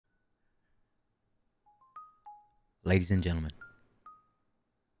Ladies and gentlemen,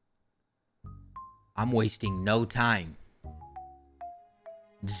 I'm wasting no time.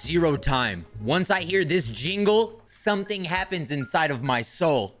 Zero time. Once I hear this jingle, something happens inside of my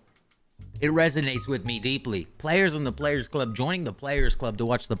soul. It resonates with me deeply. Players in the Players Club, joining the Players Club to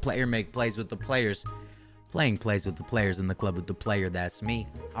watch the player make plays with the players. Playing plays with the players in the club with the player, that's me.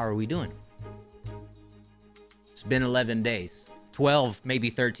 How are we doing? It's been 11 days. 12, maybe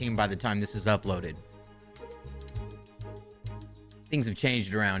 13 by the time this is uploaded. Things have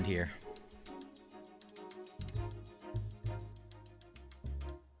changed around here.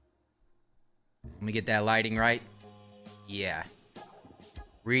 Let me get that lighting right. Yeah.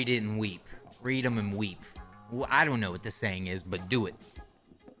 Read it and weep. Read them and weep. Well, I don't know what the saying is, but do it.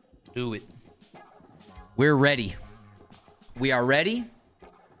 Do it. We're ready. We are ready.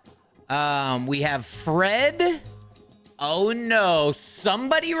 We have Fred. Oh no.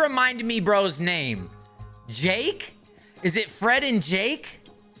 Somebody remind me bro's name. Jake? Is it Fred and Jake?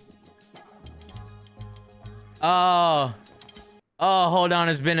 Oh, hold on.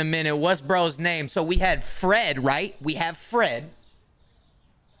 It's been a minute. What's bro's name? So we had Fred, right? We have Fred.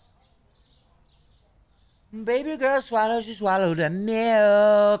 Baby girl swallows, you swallow the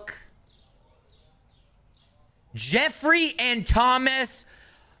milk. Jeffrey and Thomas,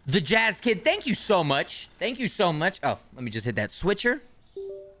 the Jazz Kid. Thank you so much. Thank you so much. Oh, let me just hit that switcher.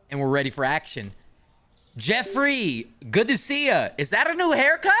 And we're ready for action. Jeffrey, good to see ya. Is that a new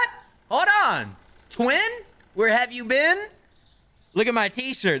haircut? Hold on. Twin? Where have you been? Look at my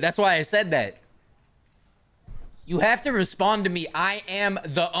t-shirt. That's why I said that. You have to respond to me. I am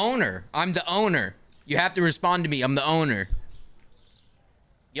the owner. I'm the owner. You have to respond to me. I'm the owner.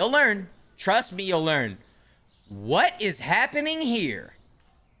 You'll learn. Trust me, you'll learn. What is happening here?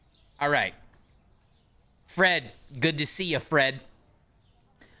 All right. Fred, good to see you, Fred.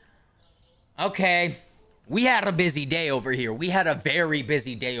 Okay. We had a busy day over here. We had a very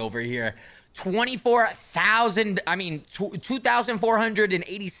busy day over here.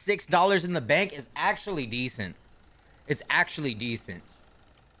 $2,486 in the bank is actually decent. It's actually decent.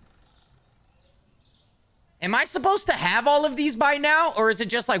 Am I supposed to have all of these by now? Or is it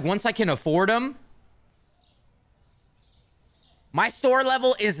just like once I can afford them? My store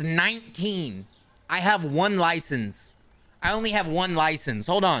level is 19. I have one license. I only have one license.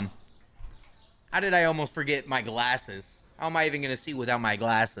 Hold on. How did I almost forget my glasses? How am I even going to see without my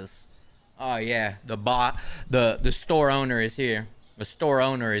glasses? Oh, yeah. The store owner is here. The store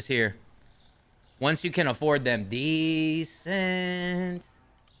owner is here. Once you can afford them. Decent.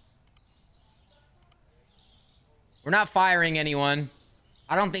 We're not firing anyone.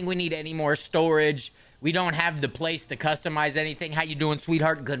 I don't think we need any more storage. We don't have the place to customize anything. How you doing,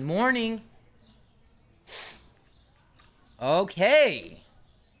 sweetheart? Good morning. Okay.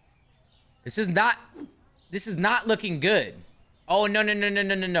 This is not looking good. Oh,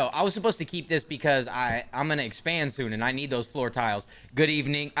 no. I was supposed to keep this because I'm going to expand soon and I need those floor tiles. Good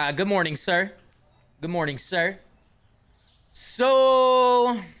evening. Good morning, sir. Good morning, sir. So,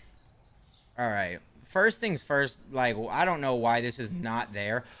 all right. First things first, like, I don't know why this is not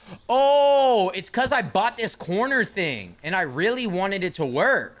there. Oh, it's because I bought this corner thing and I really wanted it to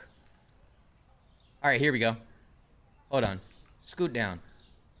work. All right, here we go. Hold on. Scoot down.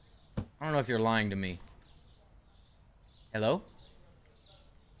 I don't know if you're lying to me. Hello?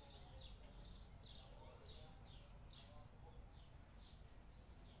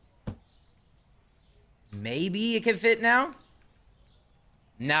 Maybe it can fit now?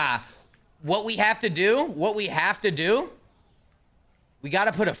 Nah. What we have to do, we got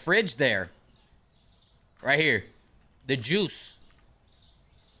to put a fridge there. Right here. The juice.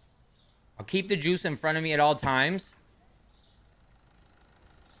 I'll keep the juice in front of me at all times.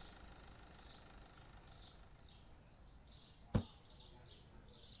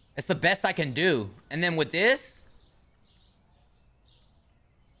 It's the best I can do. And then with this,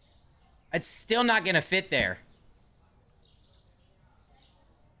 it's still not going to fit there.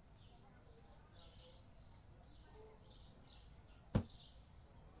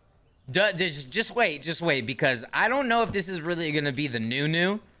 Just wait, because I don't know if this is really going to be the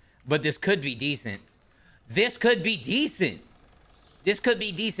new, but this could be decent. This could be decent. This could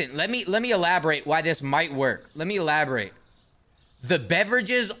be decent. Let me elaborate why this might work. Let me elaborate. The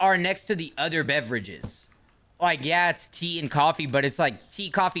beverages are next to the other beverages. Like, yeah, it's tea and coffee, but it's like tea,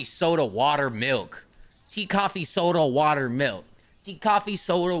 coffee, soda, water, milk. Tea, coffee, soda, water, milk. Tea, coffee,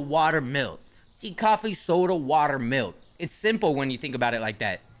 soda, water, milk. Tea, coffee, soda, water, milk. It's simple when you think about it like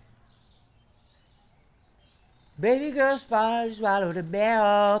that. Baby girl, swallow the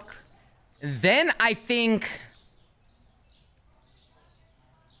milk. Then I think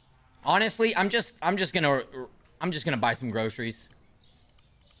Honestly, I'm just gonna I'm just gonna buy some groceries.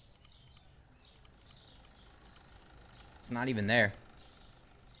 It's not even there.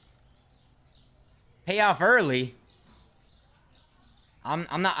 Pay off early. I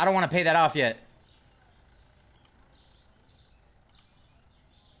don't want to pay that off yet.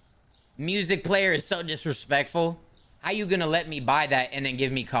 Music player is so disrespectful. How you gonna let me buy that and then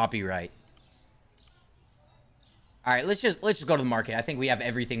give me copyright? All right, let's just go to the market. I think we have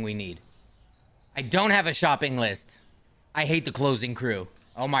everything we need. I don't have a shopping list. I hate the closing crew.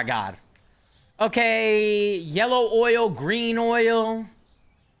 Oh my god. Okay, yellow oil, green oil.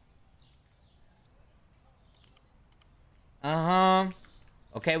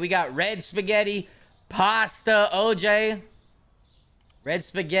 Okay, we got red spaghetti, pasta, OJ. Red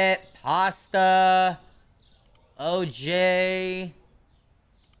spaghetti, pasta, OJ.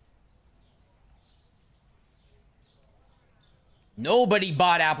 Nobody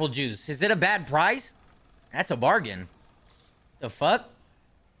bought apple juice. Is it a bad price? That's a bargain. The fuck?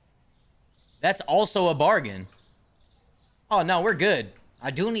 That's also a bargain. Oh, no, we're good.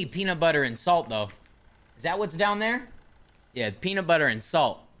 I do need peanut butter and salt, though. Is that what's down there? Yeah, peanut butter and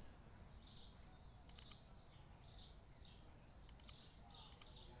salt.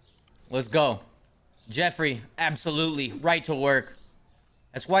 Let's go. Jeffrey, absolutely. Right to work.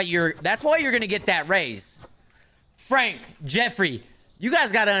 That's why you're gonna get that raise. Frank, Jeffrey, you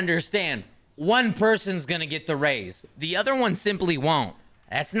guys gotta understand. One person's gonna get the raise. The other one simply won't.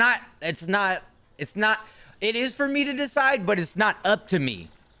 It is for me to decide, but it's not up to me.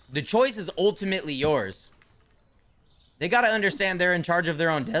 The choice is ultimately yours. They gotta understand they're in charge of their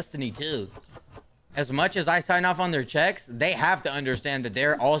own destiny too. As much as I sign off on their checks, they have to understand that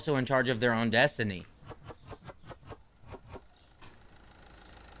they're also in charge of their own destiny.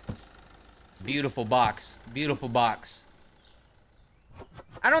 Beautiful box. Beautiful box.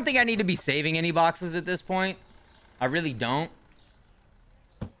 I don't think I need to be saving any boxes at this point. I really don't.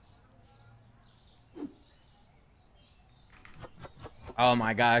 Oh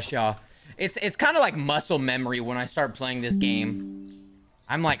my gosh, y'all. It's kind of like muscle memory when I start playing this game.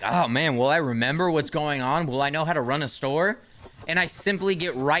 I'm like, oh man, will I remember what's going on? Will I know how to run a store? And I simply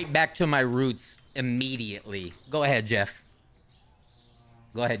get right back to my roots immediately. Go ahead, Jeff.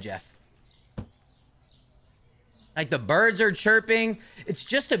 Go ahead, Jeff. Like the birds are chirping. It's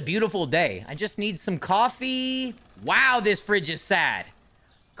just a beautiful day. I just need some coffee. Wow, this fridge is sad.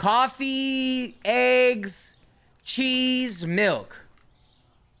 Coffee, eggs, cheese, milk.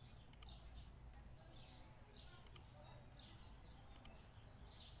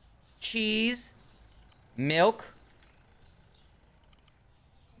 Cheese, milk.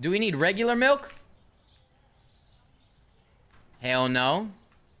 Do we need regular milk? Hell no.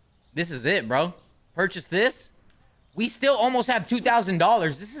 This is it, bro. Purchase this. We still almost have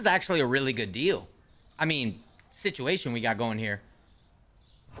 $2,000. This is actually a really good deal. I mean, situation we got going here.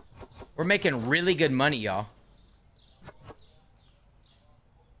 We're making really good money, y'all.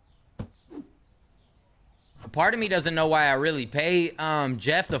 Part of me doesn't know why I really pay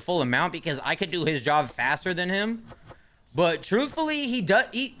Jeff the full amount, because I could do his job faster than him. But truthfully,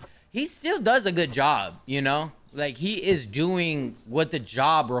 he still does a good job, you know? Like, he is doing what the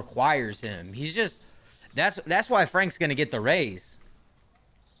job requires him. He's just... That's why Frank's gonna get the raise.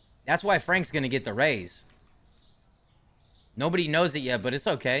 That's why Frank's gonna get the raise. Nobody knows it yet, but it's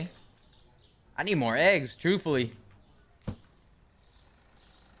okay. I need more eggs, truthfully.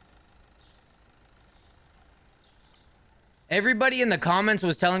 Everybody in the comments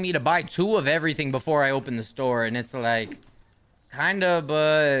was telling me to buy 2 of everything before I open the store, and it's like, kinda,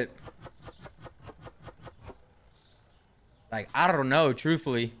 but... like, I don't know,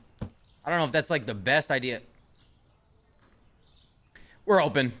 truthfully. I don't know if that's like the best idea. We're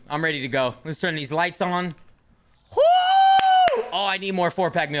open. I'm ready to go. Let's turn these lights on. Woo! Oh, I need more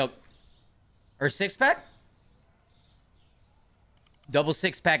 4-pack milk. Or 6-pack? Double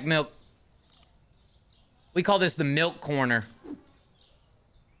 6-pack milk. We call this the milk corner.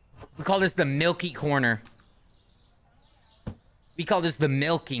 We call this the milky corner. We call this the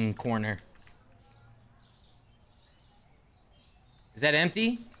milking corner. Is that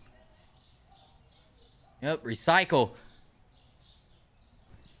empty? Yep, recycle.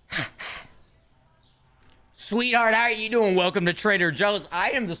 Sweetheart, how are you doing? Welcome to Trader Joe's.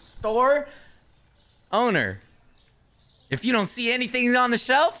 I am the store owner. If you don't see anything on the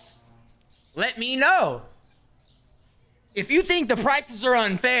shelves, let me know. If you think the prices are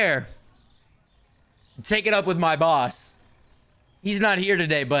unfair, take it up with my boss. He's not here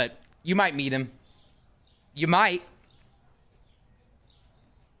today, but you might meet him. You might.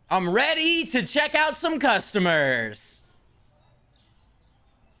 I'm ready to check out some customers.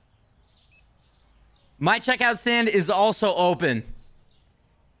 My checkout stand is also open.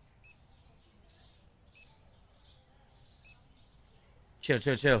 Chill,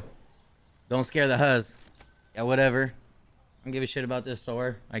 chill, chill. Don't scare the huzz. Yeah, whatever. I don't give a shit about this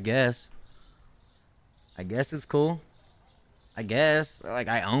store, I guess. I guess it's cool. I guess. Like,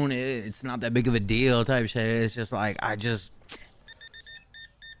 I own it. It's not that big of a deal type shit. It's just like, I just...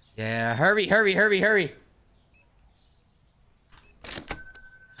 Yeah, hurry, hurry, hurry, hurry.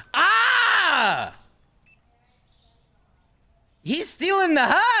 Ah! He's stealing the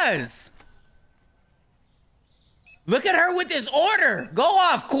huzz. Look at her with this order. Go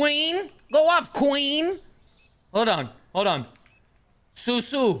off, queen. Go off, queen. Hold on. Hold on.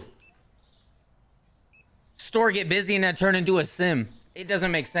 Susu. Store get busy and then turn into a sim. It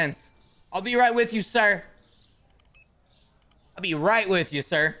doesn't make sense. I'll be right with you, sir. I'll be right with you,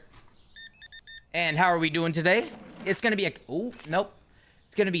 sir. And how are we doing today? It's going to be a... Oh, nope.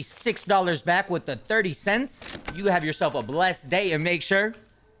 It's going to be $6 back with the 30 cents. You have yourself a blessed day and make sure.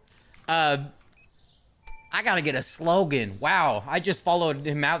 I got to get a slogan. Wow. I just followed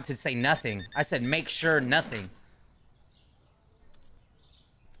him out to say nothing. I said make sure nothing.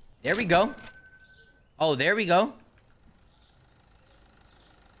 There we go. Oh, there we go.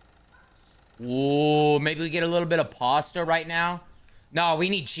 Ooh, maybe we get a little bit of pasta right now. No, we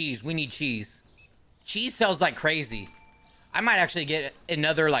need cheese. We need cheese. Cheese sells like crazy. I might actually get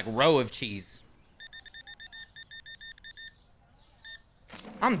another like row of cheese.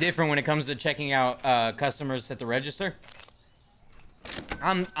 I'm different when it comes to checking out customers at the register.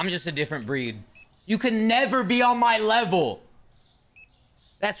 I'm just a different breed. You can never be on my level.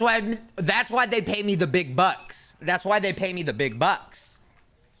 That's why they pay me the big bucks. That's why they pay me the big bucks.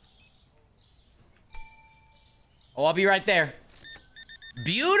 Oh, I'll be right there.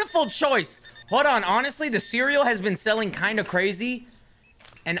 Beautiful choice. Hold on. Honestly, the cereal has been selling kind of crazy.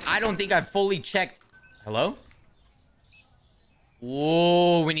 And I don't think I've fully checked. Hello?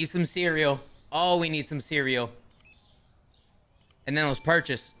 Whoa, we need some cereal. Oh, we need some cereal. And then let's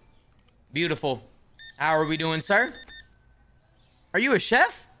purchase. Beautiful. How are we doing, sir? Are you a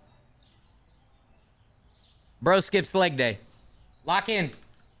chef? Bro skips leg day. Lock in.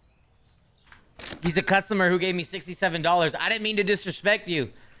 He's a customer who gave me $67. I didn't mean to disrespect you.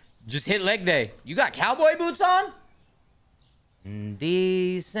 Just hit leg day. You got cowboy boots on?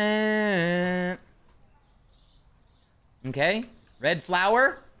 Decent. Okay. Red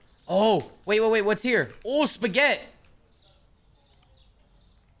flour. Oh, wait, wait, wait. What's here? Oh, spaghetti.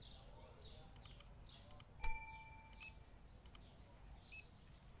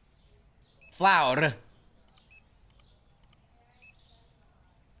 Flour.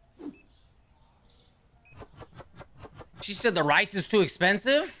 She said the rice is too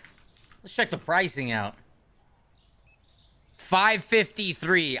expensive? Let's check the pricing out.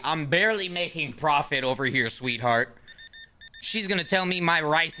 $5.53. I'm barely making profit over here, sweetheart. She's gonna tell me my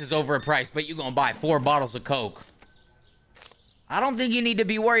rice is overpriced, but you're gonna buy 4 bottles of Coke. I don't think you need to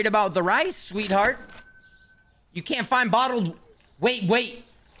be worried about the rice, sweetheart. You can't find bottled... Wait, wait.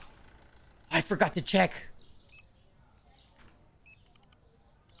 I forgot to check.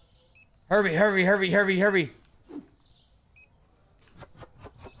 Hurry, hurry, hurry, hurry, hurry.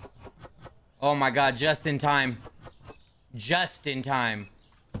 Oh my God, just in time. Just in time.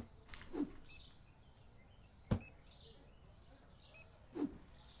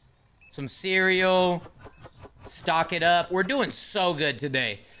 Some cereal. Stock it up. We're doing so good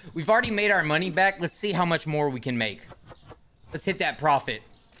today. We've already made our money back. Let's see how much more we can make. Let's hit that profit.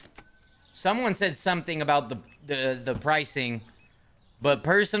 Someone said something about the pricing, but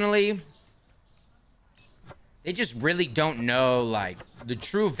personally, they just really don't know like the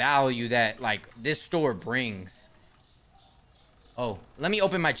true value that like this store brings. Oh, let me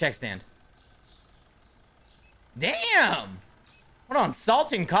open my check stand. Damn! Hold on,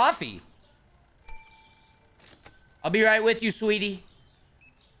 salt and coffee. I'll be right with you, sweetie.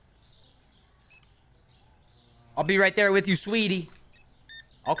 I'll be right there with you, sweetie.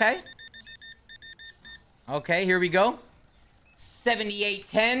 Okay. Okay, here we go.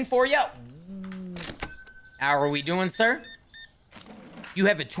 78.10 for you. How are we doing, sir? You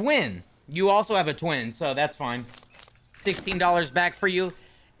have a twin. You also have a twin, so that's fine. $16 back for you.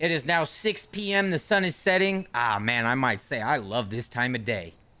 It is now 6 p.m. The sun is setting. Ah, man, I might say I love this time of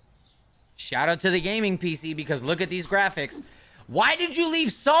day. Shout out to the gaming PC because look at these graphics. Why did you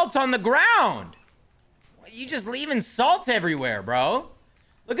leave salt on the ground? You just leaving salt everywhere, bro.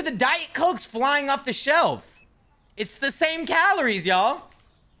 Look at the Diet Cokes flying off the shelf. It's the same calories, y'all.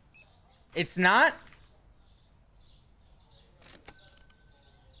 It's not?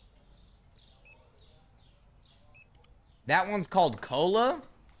 That one's called cola?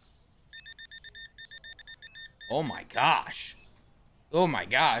 Oh my gosh. Oh my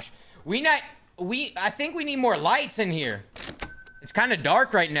gosh. I think we need more lights in here. It's kind of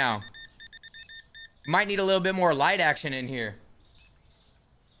dark right now. Might need a little bit more light action in here.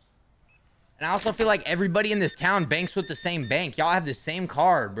 And I also feel like everybody in this town banks with the same bank. Y'all have the same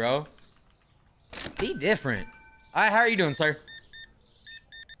card, bro. Be different. All right, how are you doing, sir?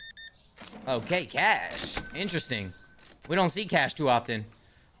 Okay, cash. Interesting. We don't see cash too often.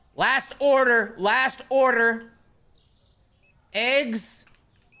 Last order. Last order. Eggs.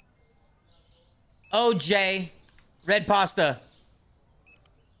 OJ. Red pasta.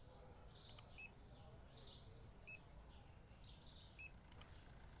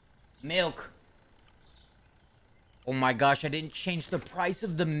 Milk. Oh my gosh, I didn't change the price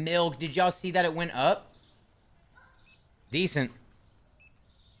of the milk. Did y'all see that it went up? Decent.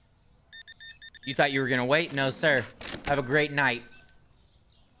 You thought you were gonna wait? No, sir. Have a great night.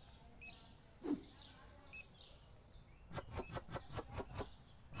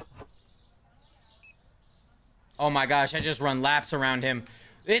 Oh my gosh, I just run laps around him.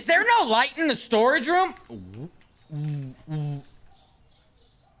 Is there no light in the storage room?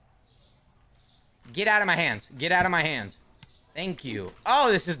 Get out of my hands. Get out of my hands. Thank you.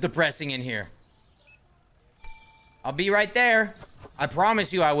 Oh, this is depressing in here. I'll be right there. I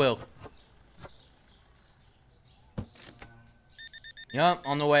promise you I will. Yup,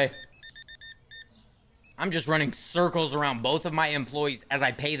 on the way. I'm just running circles around both of my employees as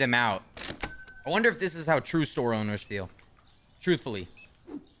I pay them out. I wonder if this is how true store owners feel. Truthfully.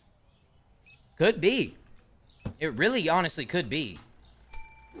 Could be. It really honestly could be.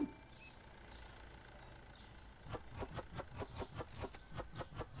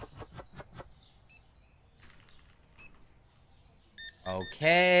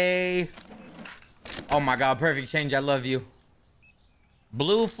 Okay. Oh my god, perfect change. I love you.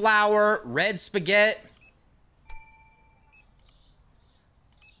 Blue flour, red spaghetti.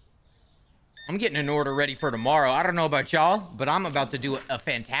 I'm getting an order ready for tomorrow. I don't know about y'all, but I'm about to do a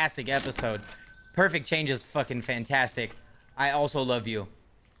fantastic episode. Perfect change is fucking fantastic. I also love you.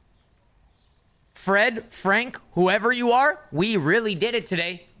 Fred, Frank, whoever you are, we really did it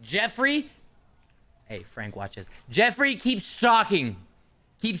today. Jeffrey. Hey, Frank watches. Jeffrey, keep stalking.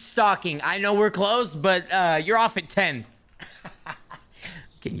 Keep stalking. I know we're closed, but you're off at 10.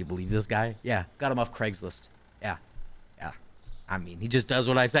 Can you believe this guy? Yeah, got him off Craigslist. Yeah. Yeah. I mean, he just does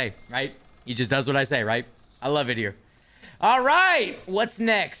what I say, right? He just does what I say, right? I love it here. All right. What's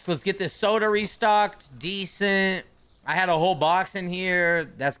next? Let's get this soda restocked. Decent. I had a whole box in here.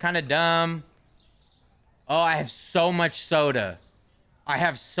 That's kind of dumb. Oh, I have so much soda. I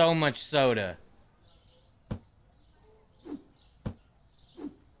have so much soda.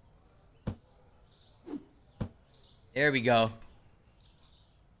 There we go.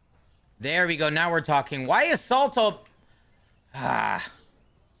 There we go. Now we're talking. Why is Salto...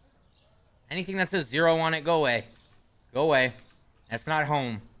 Anything that says 0 on it, go away. Go away. That's not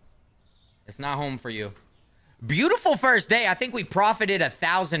home. It's not home for you. Beautiful first day. I think we profited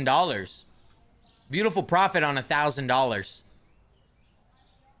 $1,000. Beautiful profit on $1,000.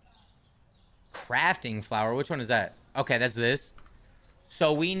 Crafting flour. Which one is that? Okay, that's this.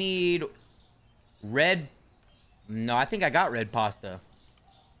 So we need red... No, I think I got red pasta.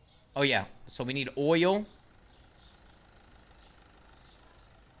 Oh, yeah. So we need oil.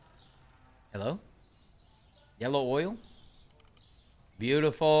 Hello? Yellow oil.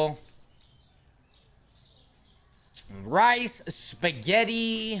 Beautiful. Rice,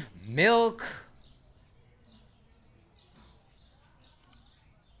 spaghetti, milk.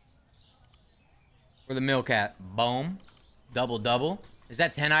 Where the milk at? Boom. Double, double. Is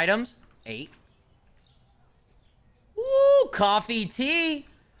that 10 items? 8. Ooh, coffee, tea.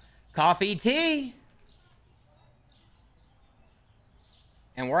 Coffee, tea.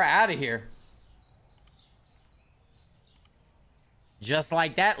 And we're out of here. Just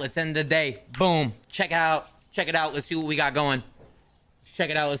like that. Let's end the day. Boom. Check it out. Check it out. Let's see what we got going.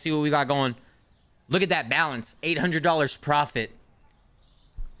 Check it out. Let's see what we got going. Look at that balance. $800 profit.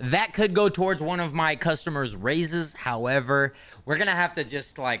 That could go towards one of my customers' raises. However, we're going to have to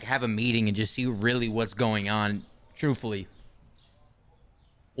just like have a meeting and just see really what's going on. Truthfully.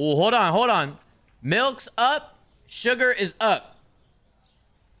 Oh, hold on. Hold on. Milk's up. Sugar is up.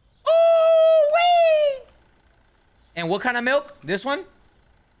 Ooh-wee! And what kind of milk? This one?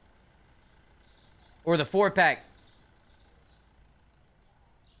 Or the 4-pack?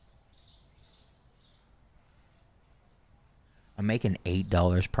 I'm making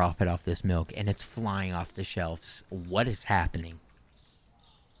 $8 profit off this milk, and it's flying off the shelves. What is happening?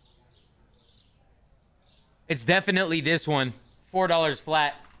 It's definitely this one. $4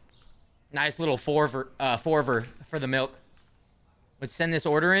 flat. Nice little forver for the milk. Let's send this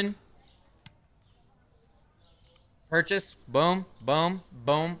order in. Purchase. Boom. Boom.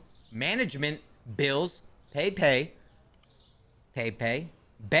 Boom. Management. Bills. Pay.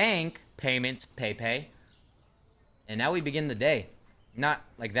 Bank. Payments. Pay. And now we begin the day. Not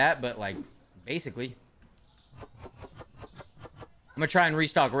like that, but like basically. I'm gonna try and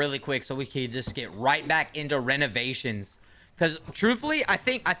restock really quick so we can just get right back into renovations. Because truthfully, I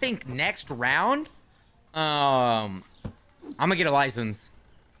think next round, I'm gonna get a license.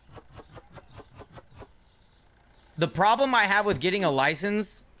 The problem I have with getting a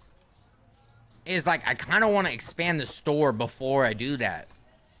license is like I kind of want to expand the store before I do that.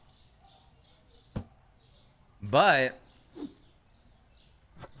 But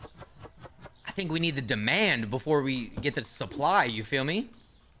I think we need the demand before we get the supply, you feel me?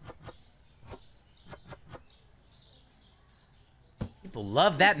 People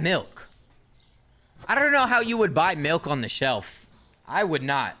love that milk. I don't know how you would buy milk on the shelf. I would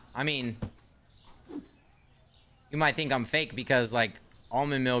not. I mean, you might think I'm fake because, like,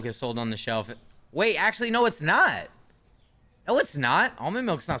 almond milk is sold on the shelf. Wait, actually, no, it's not. No, it's not. Almond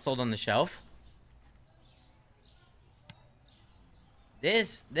milk's not sold on the shelf.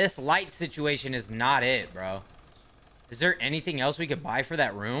 This light situation is not it, bro. Is there anything else we could buy for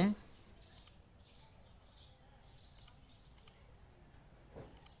that room?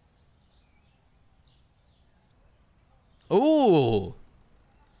 Ooh.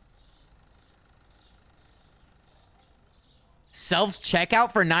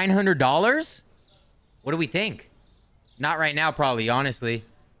 Self-checkout for $900? What do we think? Not right now, probably, honestly.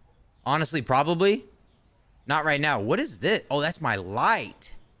 Honestly, probably. Not right now. What is this? Oh, that's my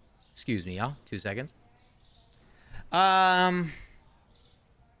light. Excuse me, y'all. 2 seconds. Yeah,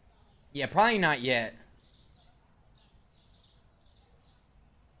 probably not yet.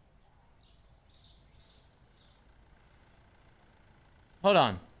 Hold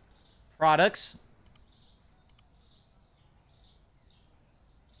on. Products.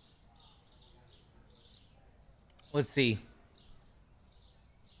 Let's see.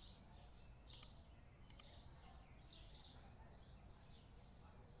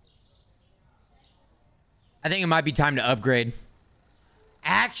 I think it might be time to upgrade.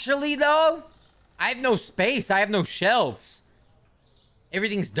 Actually, though, I have no space. I have no shelves.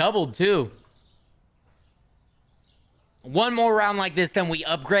 Everything's doubled, too. One more round like this, then we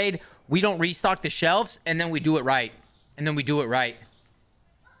upgrade. We don't restock the shelves, and then we do it right. And then we do it right.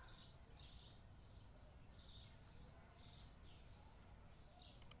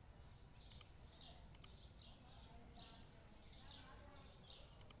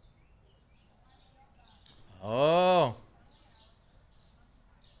 Oh.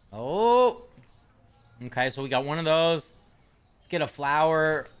 Oh. Okay, so we got one of those. Let's get a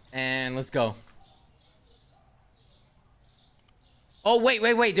flower, and let's go. Oh, wait.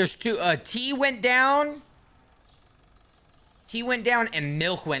 There's two. Tea went down. Tea went down, and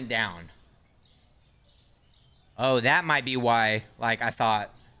milk went down. Oh, that might be why, like, I thought.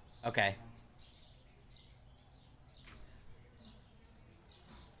 Okay.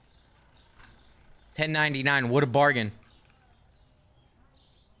 $10.99. What a bargain.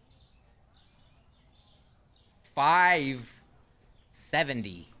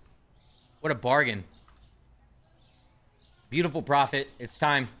 $5.70. What a bargain. Beautiful profit. It's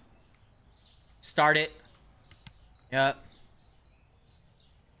time. Start it. Yep.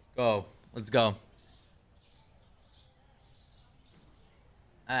 Go. Let's go.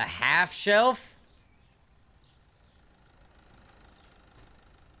 A half shelf?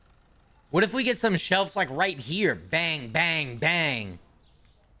 What if we get some shelves like right here? Bang, bang, bang.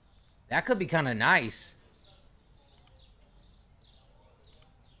 That could be kind of nice.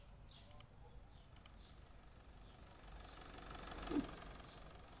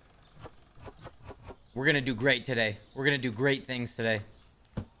 We're going to do great today. We're going to do great things today.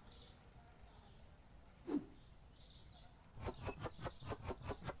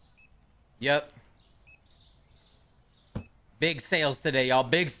 Yep. Big sales today, y'all.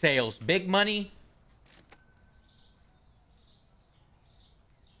 Big sales. Big money.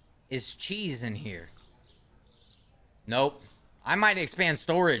 Is cheese in here? Nope. I might expand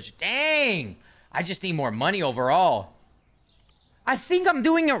storage. Dang. I just need more money overall. I think I'm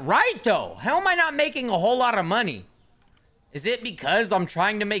doing it right, though. How am I not making a whole lot of money? Is it because I'm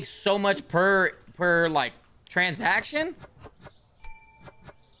trying to make so much per like, transaction?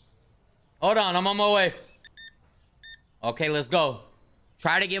 Hold on, I'm on my way. Okay, let's go.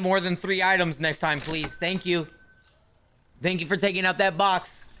 Try to get more than 3 items next time, please. Thank you. Thank you for taking out that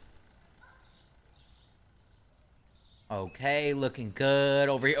box. Okay, looking good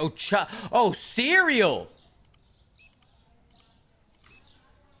over here. Oh, cereal.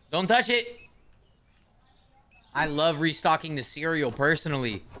 Don't touch it. I love restocking the cereal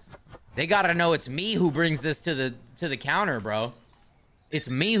personally. They gotta know it's me who brings this to the counter, bro. It's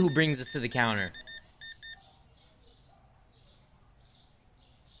me who brings this to the counter.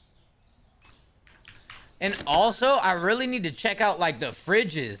 And also, I really need to check out like the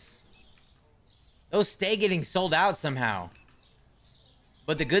fridges. Those stay getting sold out somehow.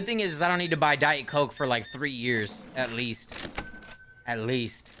 But the good thing is I don't need to buy Diet Coke for like 3 years at least. At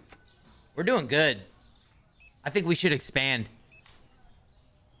least. We're doing good. I think we should expand.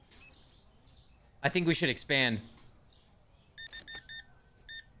 I think we should expand.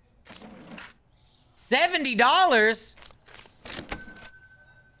 $70?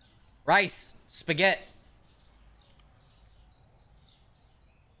 Rice. Spaghetti.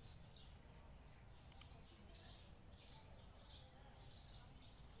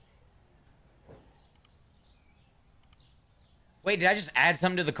 Wait, did I just add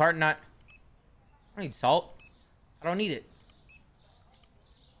something to the cart? I don't need salt. I don't need it.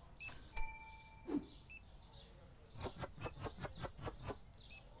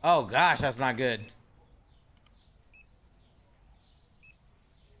 Oh gosh, that's not good.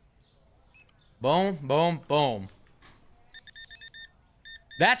 Boom, boom, boom.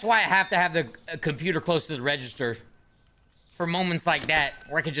 That's why I have to have the computer close to the register. For moments like that,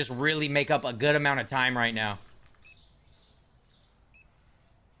 where I can just really make up a good amount of time right now.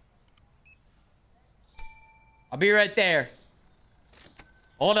 I'll be right there.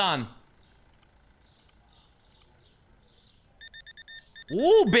 Hold on.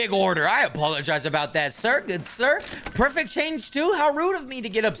 Ooh, big order. I apologize about that, sir. Good sir. Perfect change, too? How rude of me to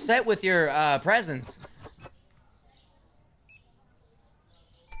get upset with your presence.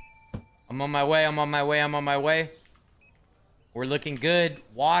 I'm on my way. I'm on my way. I'm on my way. We're looking good.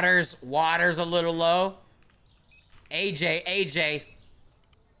 Water's a little low. AJ.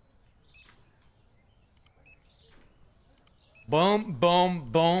 Boom, boom,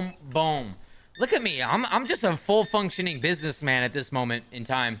 boom, boom. Look at me. I'm just a full functioning businessman at this moment in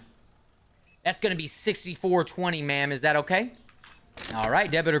time. That's going to be 64.20, ma'am. Is that okay? All right,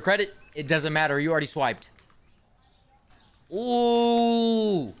 debit or credit? It doesn't matter. You already swiped.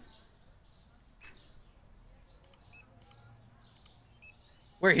 Ooh.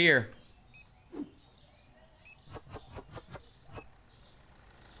 We're here.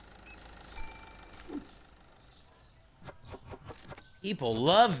 People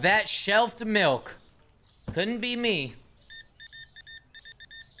love that shelved milk. Couldn't be me.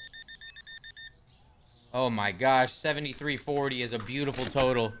 Oh my gosh, 73.40 is a beautiful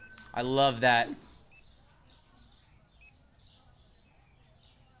total. I love that.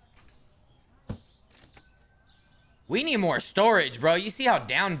 We need more storage, bro. You see how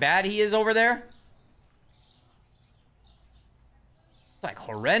down bad he is over there? It's like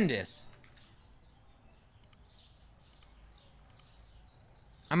horrendous.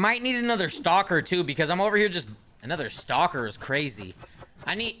 I might need another stalker too, because I'm over here just... Another stalker is crazy.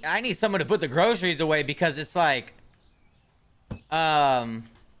 I need someone to put the groceries away, because it's like... Because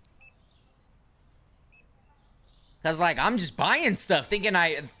like, I'm just buying stuff thinking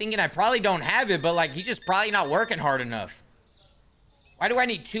I probably don't have it, but like, he's just probably not working hard enough. Why do I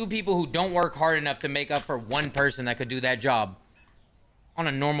need 2 people who don't work hard enough to make up for 1 person that could do that job on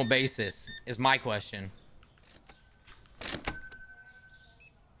a normal basis, is my question.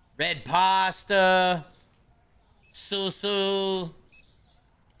 Red pasta. Susu.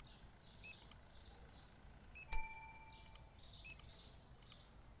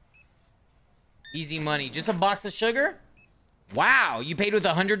 Easy money. Just a box of sugar? Wow, you paid with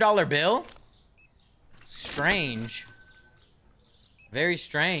a $100 bill? Strange. Very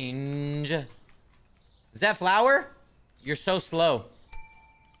strange. Is that flour? You're so slow.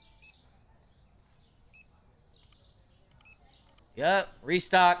 Yep,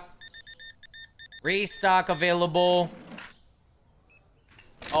 restock. Restock available.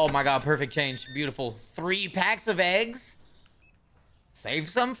 Oh my god, perfect change. Beautiful. 3 packs of eggs. Save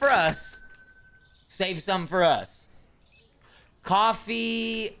some for us. Save some for us.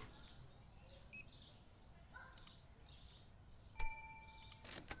 Coffee.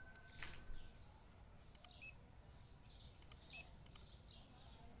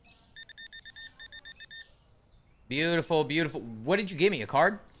 Beautiful, beautiful. What did you give me? A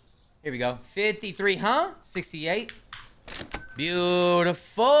card? Here we go. 53, huh? 68.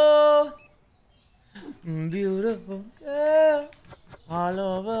 Beautiful. Beautiful girl. All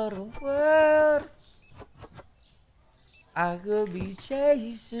over the world. I could be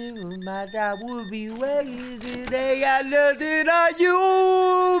chasing my dad would be waiting. They got nothing on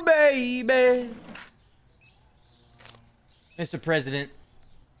you, baby. Mr. President,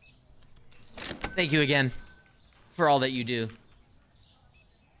 thank you again for all that you do.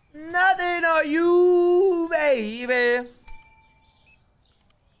 Nothing on you, baby.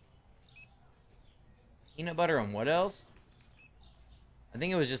 Peanut butter and what else? I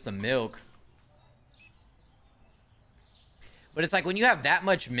think it was just the milk. But it's like when you have that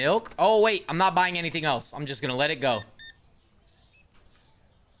much milk. Oh, wait. I'm not buying anything else. I'm just going to let it go.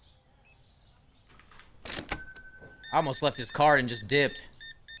 I almost left his card and just dipped.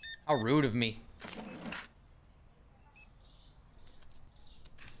 How rude of me.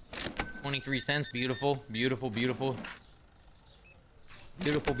 23 cents. Beautiful. Beautiful, beautiful.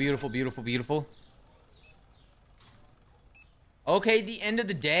 Beautiful, beautiful, beautiful, beautiful. Okay, the end of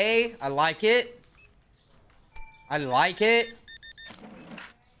the day. I like it. I like it.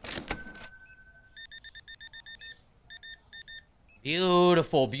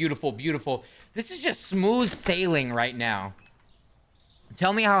 Beautiful, beautiful, beautiful. This is just smooth sailing right now.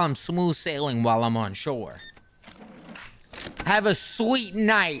 Tell me how I'm smooth sailing while I'm on shore. Have a sweet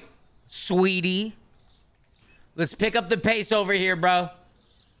night, sweetie. Let's pick up the pace over here, bro.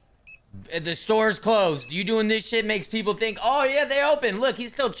 The store's closed. You doing this shit makes people think, oh yeah, they open. Look,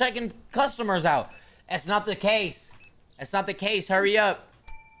 he's still checking customers out. That's not the case. That's not the case. Hurry up.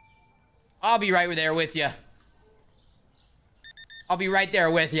 I'll be right there with you. I'll be right there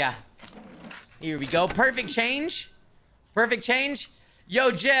with you. Here we go. Perfect change. Perfect change.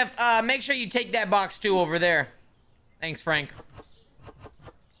 Yo, Jeff, make sure you take that box too over there. Thanks, Frank.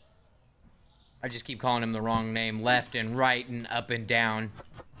 I just keep calling him the wrong name. Left and right and up and down.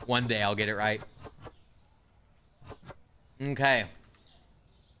 One day I'll get it right. Okay.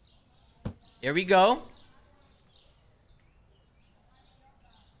 Here we go.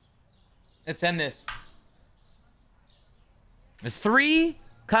 Let's end this. 3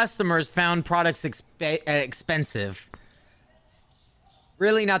 customers found products expensive.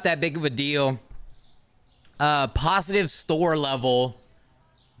 Really not that big of a deal. Positive store level.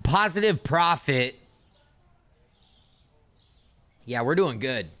 Positive profit. Yeah, we're doing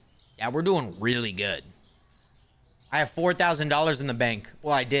good. Yeah, we're doing really good. I have $4,000 in the bank.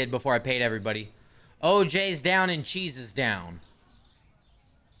 Well, I did before I paid everybody. OJ's down and cheese is down.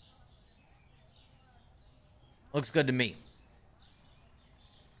 Looks good to me.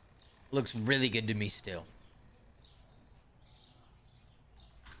 Looks really good to me still.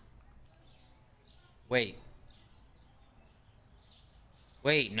 Wait.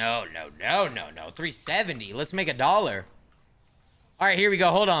 Wait, no. 370. Let's make $1. All right, here we go.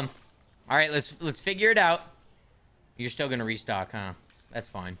 Hold on. All right, let's figure it out. You're still gonna restock, huh? That's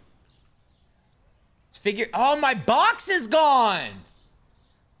fine. Let's figure. Oh, my box is gone.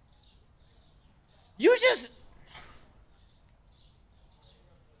 You just.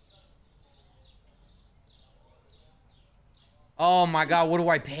 Oh my God, what do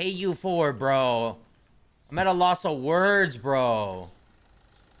I pay you for, bro? I'm at a loss of words, bro.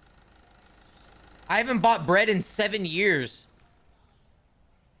 I haven't bought bread in 7 years.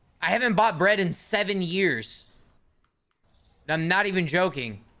 I haven't bought bread in 7 years. I'm not even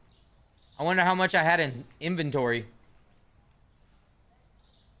joking. I wonder how much I had in inventory.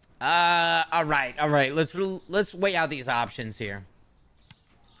 All right. Let's weigh out these options here.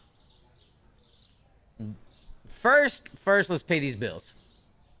 First, let's pay these bills.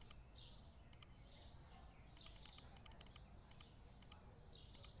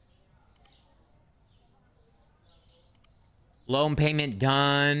 Loan payment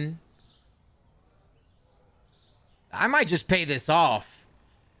done. I might just pay this off.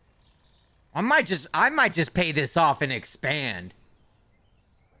 I might just pay this off and expand.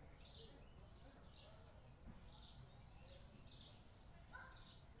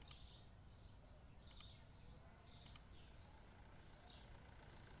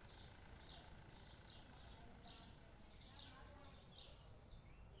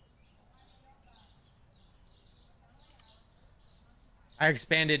 I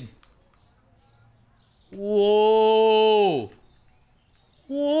expanded. Whoa.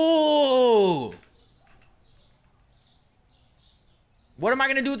 Whoa. What am I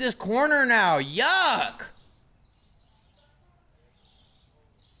gonna do with this corner now? Yuck.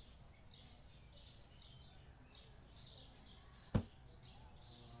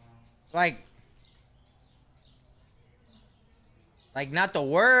 Like not the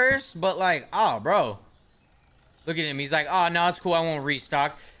worst, but like, oh, bro. Look at him. He's like, oh, no, it's cool. I won't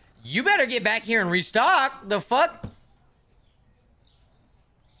restock. You better get back here and restock. The fuck?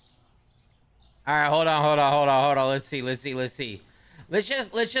 All right, hold on. Let's see. Let's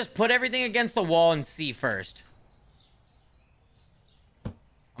just put everything against the wall and see first.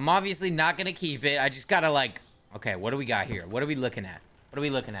 I'm obviously not gonna keep it. I just gotta like, okay, what do we got here? What are we looking at? What are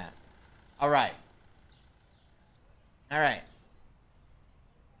we looking at? All right. All right.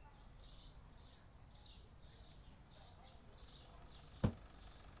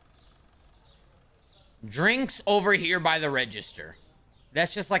 Drinks over here by the register.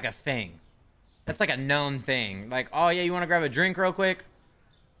 That's just like a thing. That's like a known thing. Like, oh yeah, you want to grab a drink real quick?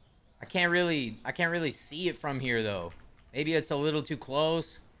 I can't really see it from here though. Maybe it's a little too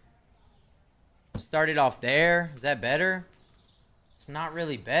close. Start it off there. Is that better? It's not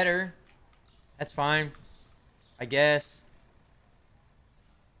really better. That's fine, I guess.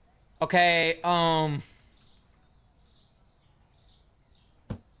 Okay,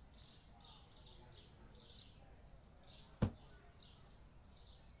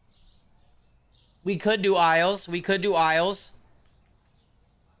 we could do aisles. We could do aisles.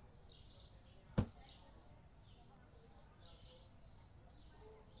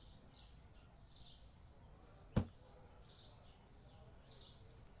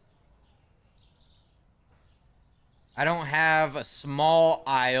 I don't have a small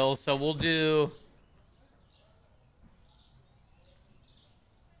aisle, so we'll do...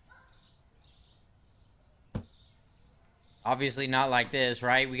 Obviously not like this,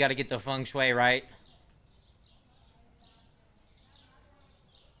 right? We got to get the feng shui right.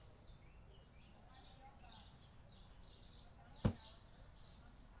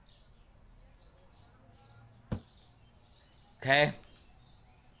 Okay.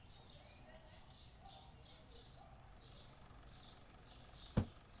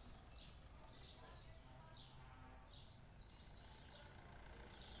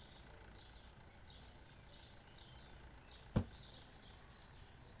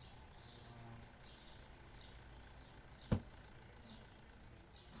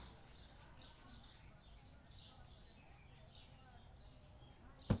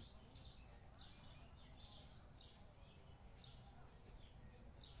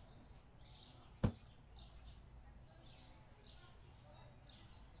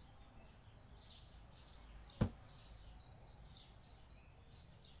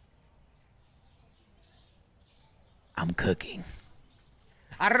 I'm cooking.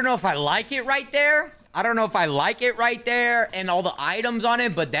 I don't know if I like it right there. I don't know if I like it right there and all the items on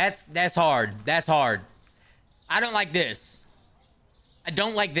it, but that's hard. That's hard. I don't like this. I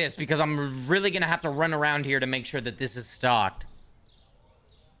don't like this because I'm really going to have to run around here to make sure that this is stocked.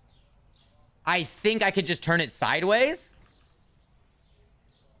 I think I could just turn it sideways.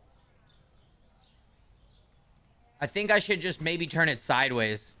 I think I should just maybe turn it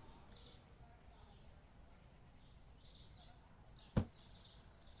sideways.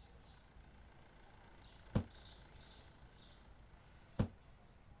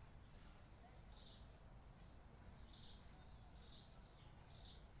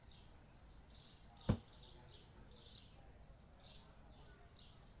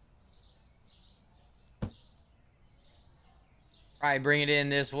 All right, bring it in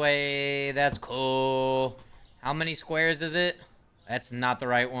this way. That's cool. How many squares is it? That's not the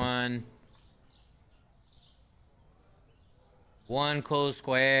right one. One cool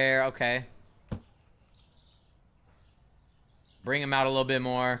square. Okay. Bring him out a little bit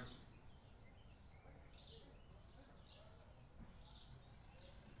more.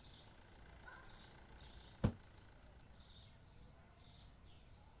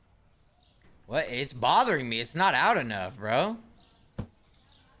 What? It's bothering me. It's not out enough, bro.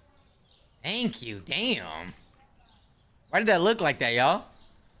 Thank you. Damn. Why did that look like that, y'all?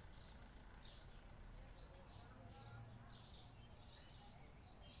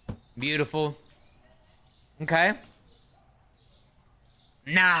 Beautiful. Okay.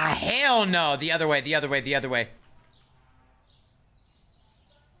 Nah, hell no. The other way, the other way, the other way.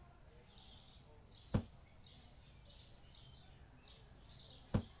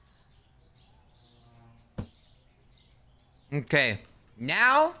 Okay.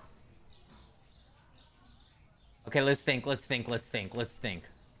 Now... Okay, let's think.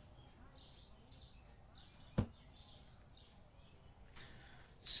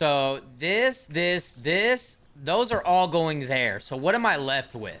 So, this, those are all going there. So what am I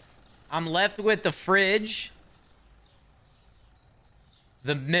left with? I'm left with the fridge,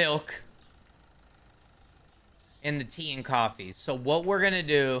 the milk, and the tea and coffee. So what we're going to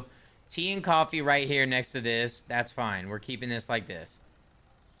do, tea and coffee right here next to this, that's fine. We're keeping this like this.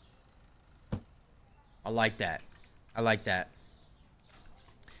 I like that. I like that.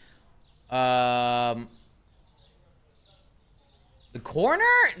 The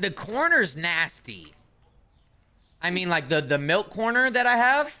The corner's nasty. I mean, like the milk corner that I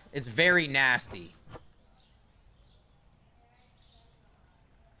have, it's very nasty.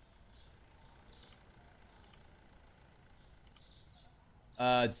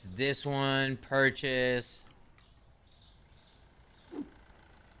 It's this one, purchase.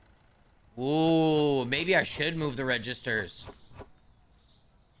 Ooh, maybe I should move the registers.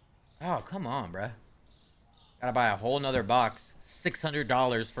 Oh, come on, bruh. Gotta buy a whole nother box.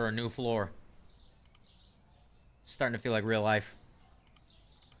 $600 for a new floor. Starting to feel like real life.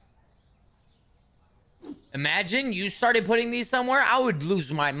 Imagine you started putting these somewhere. I would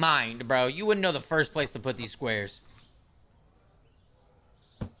lose my mind, bro. You wouldn't know the first place to put these squares.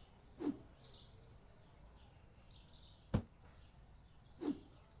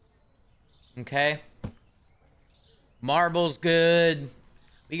 Okay. Marble's good.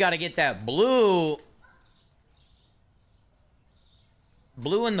 We got to get that blue.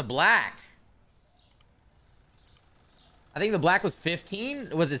 Blue and the black. I think the black was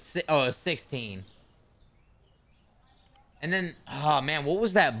 15. Was it? Oh, it was 16. And then, oh man, what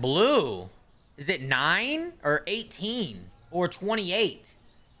was that blue? Is it 9 or 18 or 28?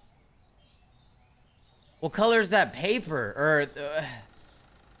 What color is that paper? Or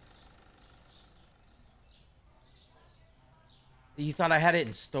you thought I had it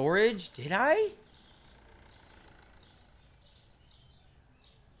in storage? Did I?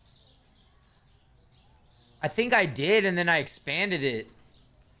 I think I did, and then I expanded it.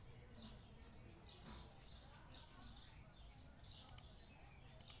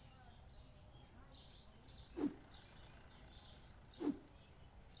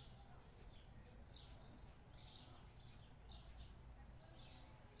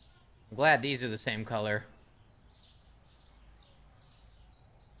 I'm glad these are the same color.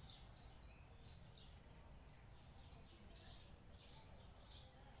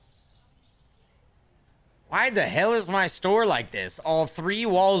 Why the hell is my store like this? All 3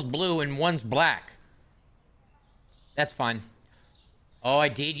 walls blue and 1's black. That's fine. Oh, I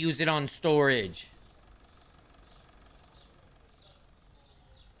did use it on storage.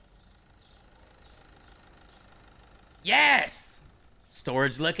 Yes!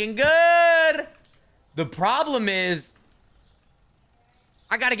 Storage looking good! The problem is,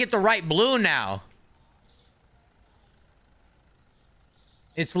 I gotta get the right blue now.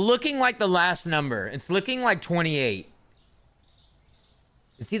 It's looking like the last number. It's looking like 28.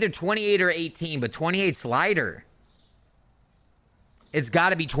 It's either 28 or 18, but 28's lighter. It's got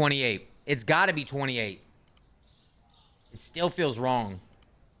to be 28. It's got to be 28. It still feels wrong.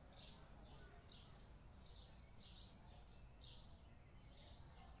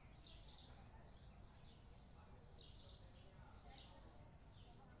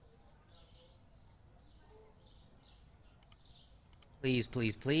 Please,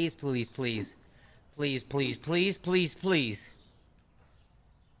 please, please, please, please. Please, please, please, please, please.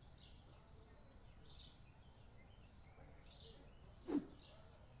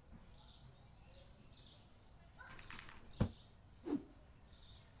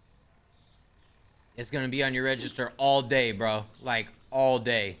 It's gonna be on your register all day, bro. Like, all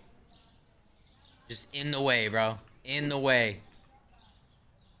day. Just in the way, bro. In the way.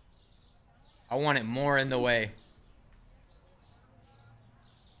 I want it more in the way.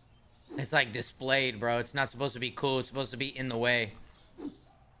 It's like displayed, bro. It's not supposed to be cool. It's supposed to be in the way.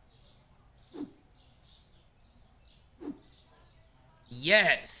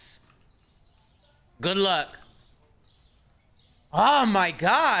 Yes. Good luck. Oh my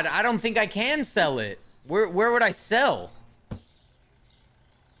God. I don't think I can sell it. Where would I sell?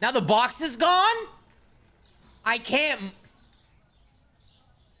 Now the box is gone? I can't.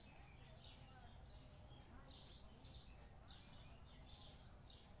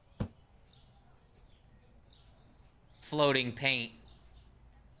 Floating paint.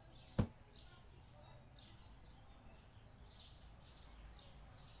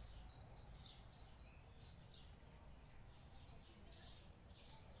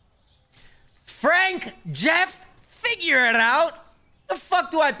 Frank, Jeff, figure it out. The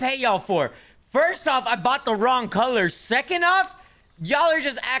fuck do I pay y'all for? First off, I bought the wrong color. Second off, y'all are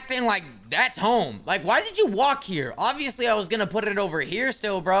just acting like that's home. Like, why did you walk here? Obviously, I was gonna put it over here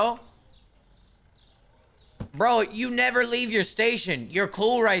still, bro. Bro, you never leave your station. You're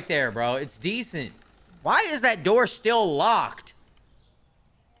cool right there, bro. It's decent. Why is that door still locked?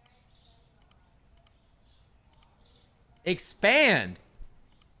 Expand.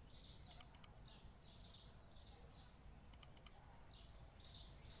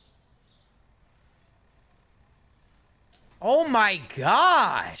 Oh my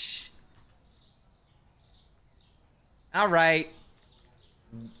gosh. All right.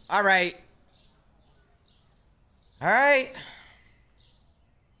 All right. All right.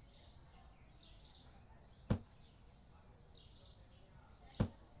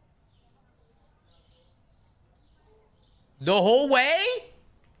 The whole way?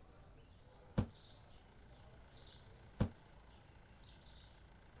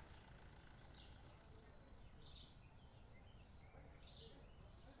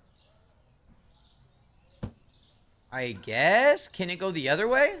 I guess. Can it go the other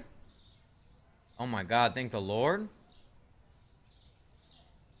way? Oh my God, thank the Lord.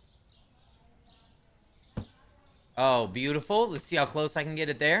 Oh, beautiful. Let's see how close I can get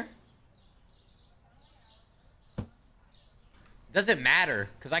it there. Doesn't matter,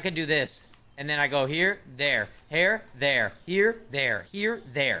 because I can do this. And then I go here, there, here, there, here, there, here,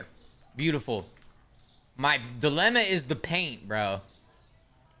 there. Beautiful. My dilemma is the paint, bro.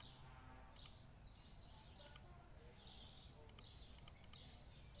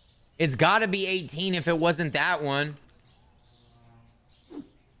 It's gotta be 18 if it wasn't that one.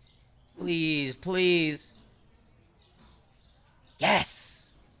 Please, please. Yes.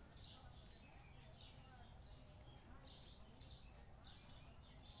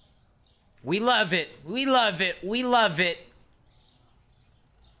 We love it. We love it. We love it.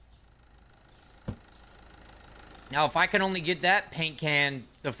 Now, if I can only get that paint can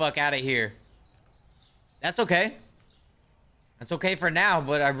the fuck out of here. That's okay. That's okay for now,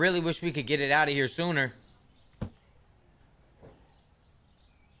 but I really wish we could get it out of here sooner.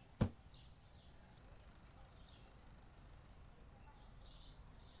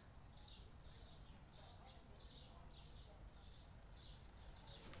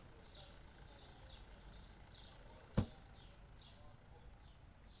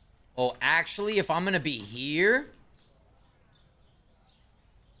 Oh, actually, if I'm gonna be here...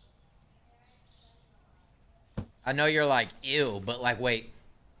 I know you're like, ew, but like, wait.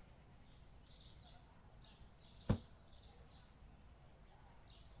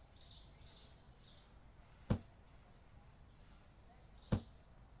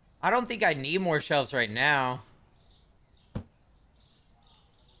 I don't think I need more shelves right now.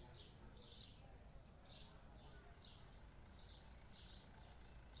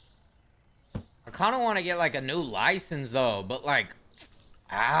 I kind of want to get like a new license though, but like,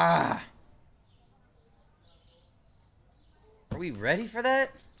 Are we ready for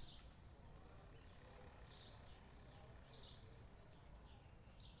that?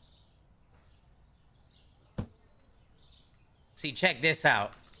 See, check this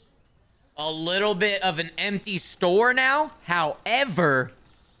out. A little bit of an empty store now. However,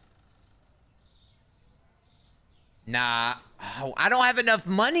 nah, I don't have enough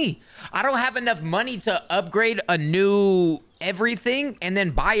money. I don't have enough money to upgrade a new everything and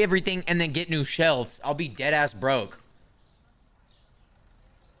then buy everything and then get new shelves. I'll be dead ass broke.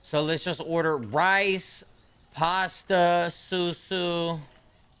 So let's just order rice, pasta, susu.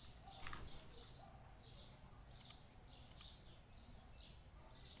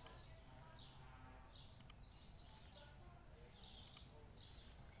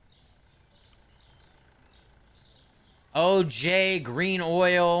 OJ, green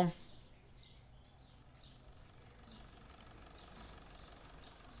oil.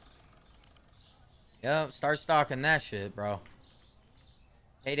 Yep, start stocking that shit, bro.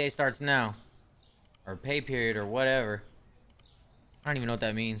 Payday starts now. Or pay period or whatever. I don't even know what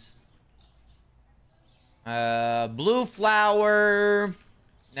that means. Blue flower.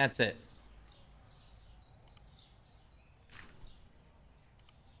 That's it.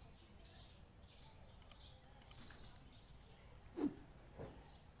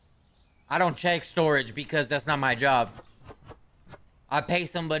 I don't check storage because that's not my job. I pay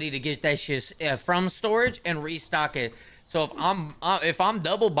somebody to get that shit from storage and restock it. So if I'm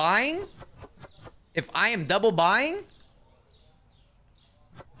double buying, if I am double buying,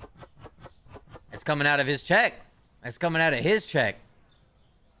 it's coming out of his check. It's coming out of his check.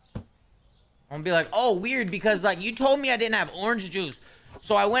 I'm gonna be like, oh, weird, because like you told me I didn't have orange juice.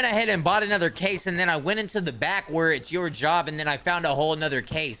 So I went ahead and bought another case, and then I went into the back where it's your job, and then I found a whole nother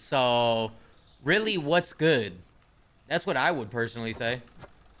case. So really, what's good? That's what I would personally say.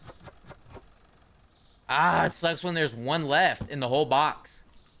 Ah, it sucks when there's one left in the whole box.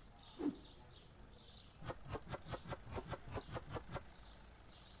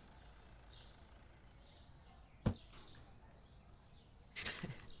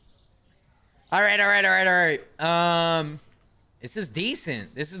 All right. This is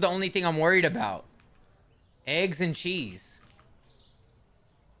decent. This is the only thing I'm worried about. Eggs and cheese.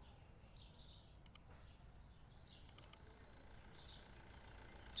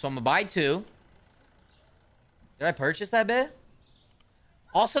 So I'm gonna buy 2. Did I purchase that bit?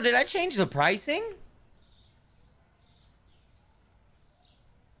 Also, did I change the pricing?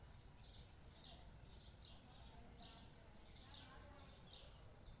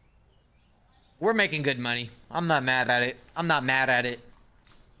 We're making good money. I'm not mad at it. I'm not mad at it.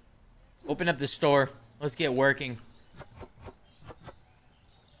 Open up the store. Let's get working.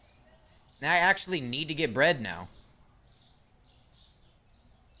 Now I actually need to get bread now.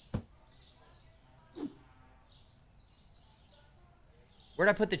 Where'd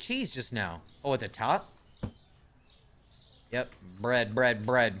I put the cheese just now? Oh, at the top? Yep. Bread, bread,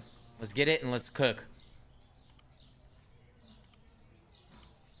 bread. Let's get it and let's cook.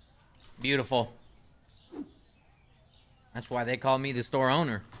 Beautiful. That's why they call me the store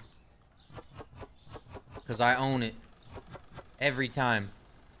owner. Because I own it. Every time.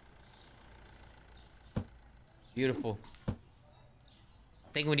 Beautiful. I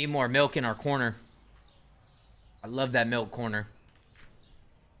think we need more milk in our corner. I love that milk corner.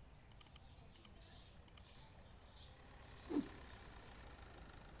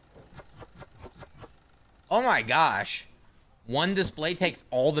 Oh my gosh. One display takes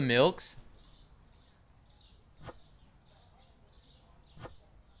all the milks?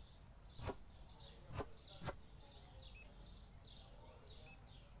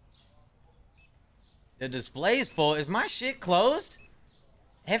 The display's full. Is my shit closed?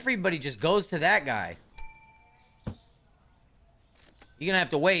 Everybody just goes to that guy. You're gonna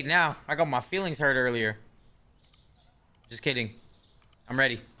have to wait now. I got my feelings hurt earlier. Just kidding. I'm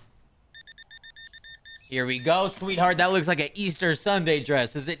ready. Here we go, sweetheart. That looks like an Easter Sunday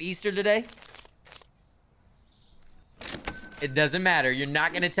dress. Is it Easter today? It doesn't matter. You're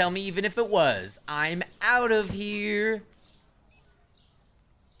not gonna tell me even if it was. I'm out of here.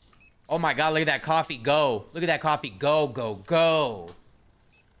 Oh my God, look at that coffee go. Look at that coffee go, go, go.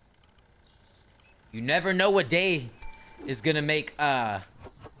 You never know what day is gonna make, what?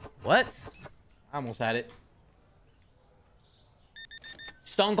 I almost had it.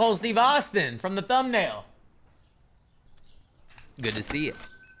 Stone Cold Steve Austin from the thumbnail. Good to see it.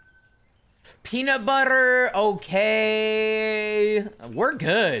 Peanut butter, okay. We're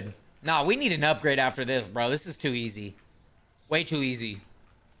good. Nah, we need an upgrade after this, bro. This is too easy. Way too easy.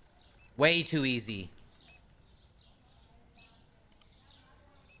 Way too easy.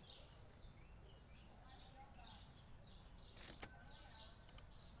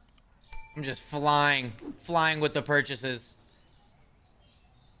 I'm just flying with the purchases.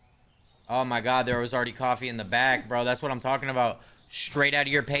 Oh my God, there was already coffee in the back, bro. That's what I'm talking about. Straight out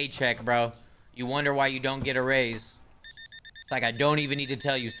of your paycheck, bro. You wonder why you don't get a raise. It's like I don't even need to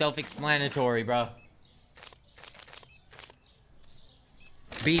tell you. Self-explanatory, bro.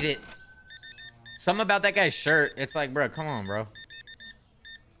 Beat it. Something about that guy's shirt. It's like, bro, come on, bro.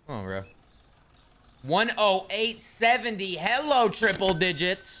 Come on, bro. 108.70. Hello, triple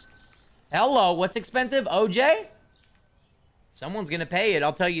digits. Hello, what's expensive? OJ? Someone's gonna pay it,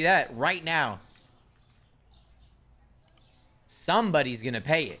 I'll tell you that right now. Somebody's gonna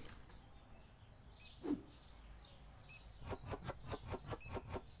pay it.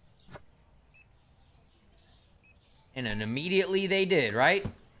 And then immediately they did, right?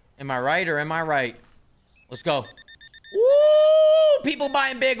 Am I right or am I right? Let's go. Woo! People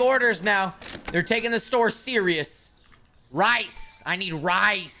buying big orders now. They're taking the store serious. Rice. I need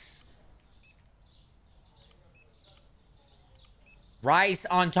rice. Rice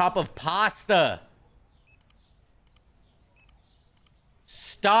on top of pasta.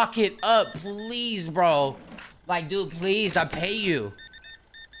 Stock it up, please, bro. Like, dude, please, I pay you.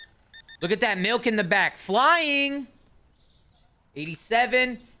 Look at that milk in the back. Flying.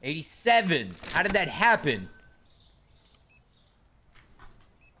 87. 87. How did that happen?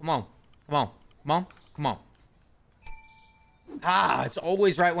 Come on. Come on. Come on. Come on. Ah, it's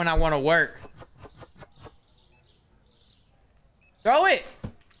always right when I want to work. Throw it.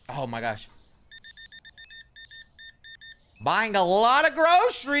 Oh my gosh. Buying a lot of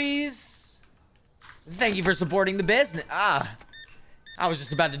groceries. Thank you for supporting the business. Ah, I was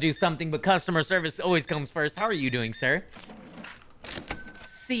just about to do something, but customer service always comes first. How are you doing, sir?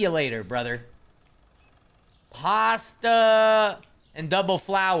 See you later, brother. Pasta and double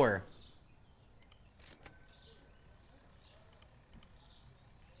flour.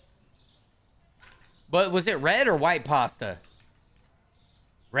 But was it red or white pasta?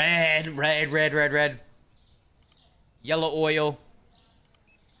 Red, red, red, red, red. Yellow oil.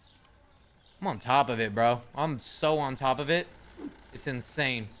 I'm on top of it, bro. I'm so on top of it. It's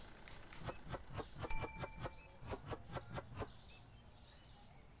insane.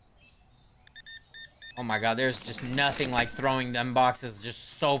 Oh my God, there's just nothing like throwing them boxes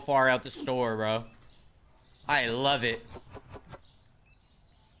just so far out the store, bro. I love it.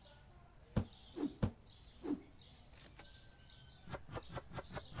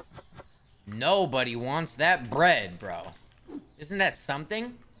 Nobody wants that bread, bro. Isn't that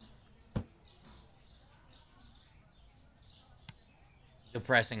something?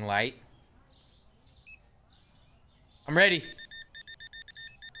 Depressing light. I'm ready.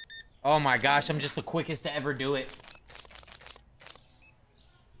 Oh my gosh, I'm just the quickest to ever do it.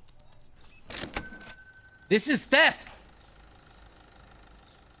 This is theft.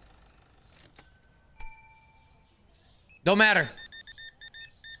 Don't matter.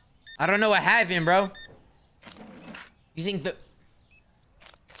 I don't know what happened, bro. You think the...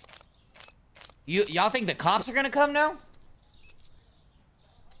 Y'all think the cops are gonna come now?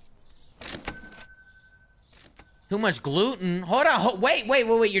 Too much gluten. Hold on. Wait.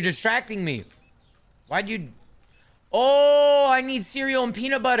 You're distracting me. Why'd you... Oh, I need cereal and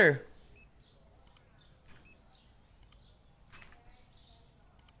peanut butter.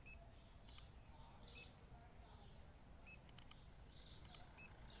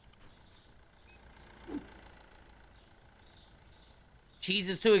 Cheese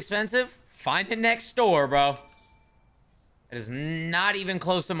is too expensive? Find the next store, bro. That is not even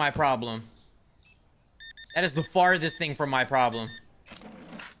close to my problem. That is the farthest thing from my problem.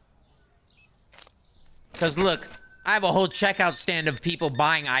 Because look, I have a whole checkout stand of people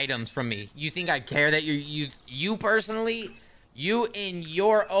buying items from me. You think I care that you personally, you in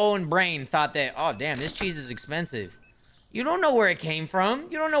your own brain thought that, oh damn, this cheese is expensive. You don't know where it came from.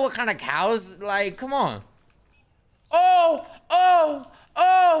 You don't know what kind of cows, like, come on. Oh!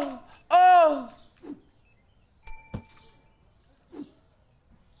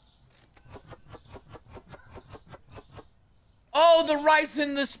 Oh, the rice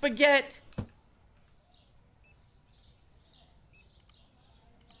and the spaghetti.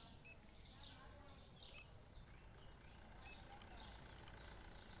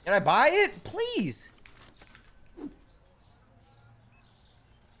 Can I buy it? Please.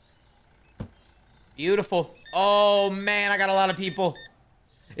 Beautiful. Oh, man, I got a lot of people.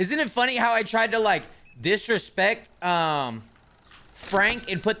 Isn't it funny how I tried to, like, disrespect Frank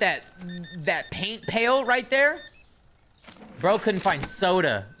and put that paint pail right there? Bro couldn't find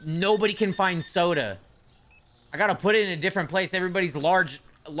soda. Nobody can find soda. I gotta put it in a different place. Everybody's large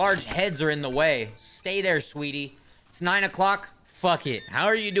heads are in the way. Stay there, sweetie. It's 9 o'clock. Fuck it. How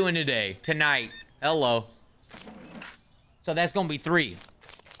are you doing today? Tonight. Hello. So that's gonna be 3.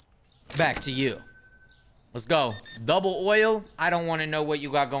 Back to you. Let's go. Double oil. I don't want to know what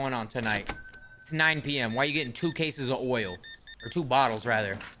you got going on tonight. It's 9 p.m. Why are you getting 2 cases of oil? Or 2 bottles,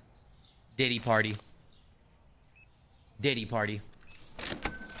 rather. Diddy party. Diddy party.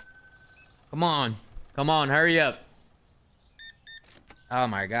 Come on. Come on, hurry up. Oh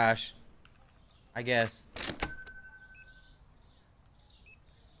my gosh. I guess.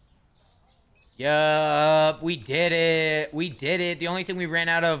 Yup. We did it. We did it. The only thing we ran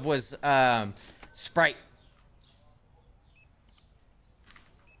out of was Sprite.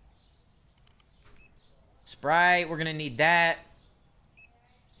 Sprite. We're gonna need that.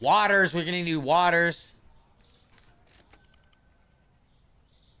 Waters. We're gonna need waters.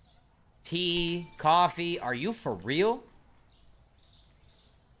 Tea. Coffee. Are you for real?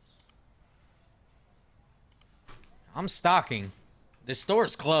 I'm stocking. The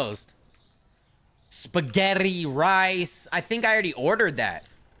store's closed. Spaghetti, rice. I think I already ordered that.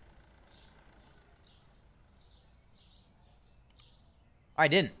 I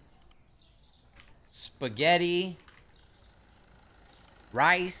didn't. Spaghetti.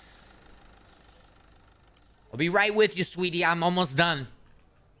 Rice. I'll be right with you, sweetie. I'm almost done.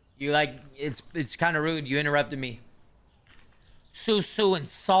 You like, it's kind of rude. You interrupted me. Susu and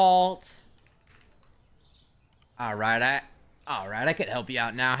salt. All right, I could help you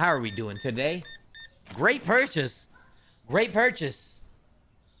out now. How are we doing today? Great purchase. Great purchase.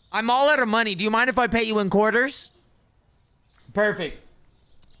 I'm all out of money. Do you mind if I pay you in quarters? Perfect.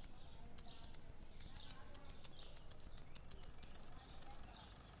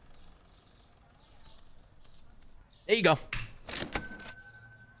 There you go.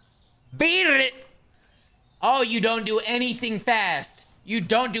 Beat it. Oh, you don't do anything fast. You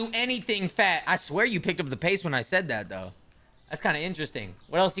don't do anything fast. I swear you picked up the pace when I said that, though. That's kind of interesting.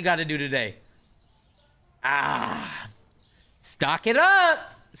 What else you got to do today? Ah. Stock it up.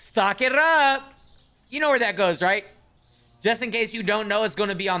 Stock it up. You know where that goes, right? Just in case you don't know, it's going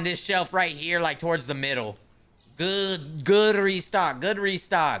to be on this shelf right here, like towards the middle. Good restock. Good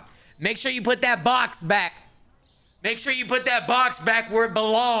restock. Make sure you put that box back. Make sure you put that box back where it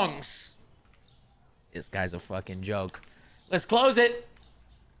belongs. This guy's a fucking joke. Let's close it.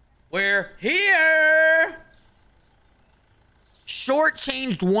 We're here.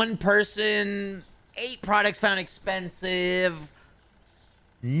 Shortchanged one person. 8 products found expensive.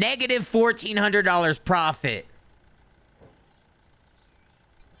 Negative $1,400 profit.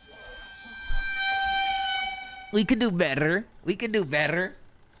 We could do better. We could do better.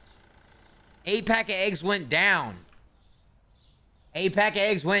 8 pack of eggs went down. 8 pack of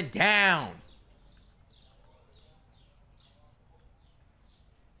eggs went down.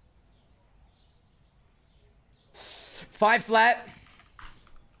 Five flat.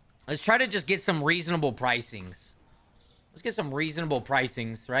 Let's try to just get some reasonable pricings. Let's get some reasonable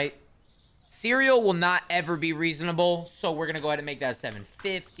pricings, right? Cereal will not ever be reasonable, so we're gonna go ahead and make that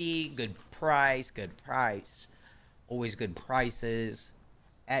 $7.50. Good price, good price. Always good prices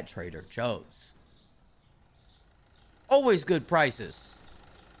at Trader Joe's. Always good prices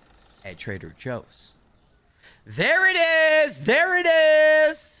at Trader Joe's. There it is! There it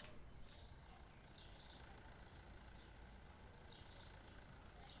is!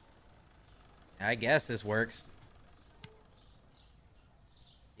 I guess this works.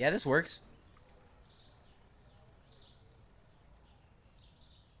 Yeah, this works.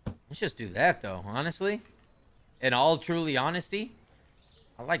 Let's just do that, though, honestly. In all truly honesty,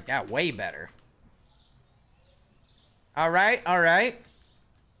 I like that way better. All right, all right.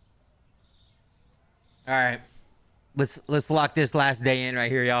 All right. Let's lock this last day in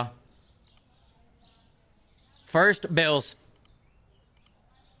right here, y'all. First, bills.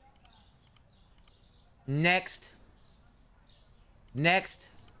 Next,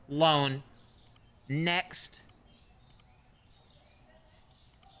 loan. Next.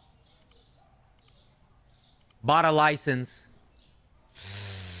 Bought a license.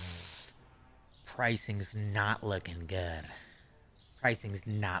 Pricing's not looking good. Pricing's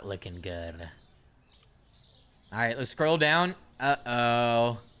not looking good. All right, let's scroll down.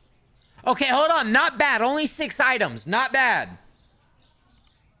 Uh-oh. Okay, hold on. Not bad. Only 6 items. Not bad.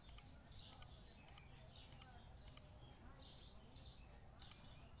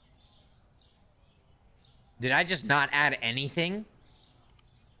 Did I just not add anything?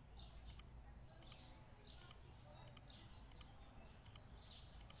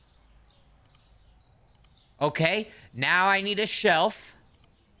 Okay, now I need a shelf.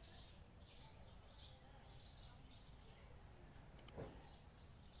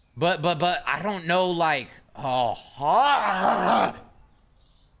 But I don't know, like, oh.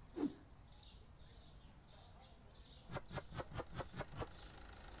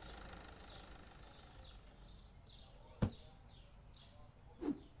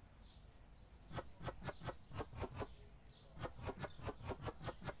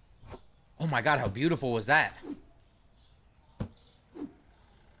 Oh my God, how beautiful was that?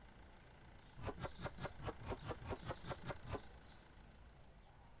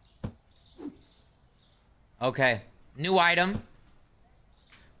 Okay, new item.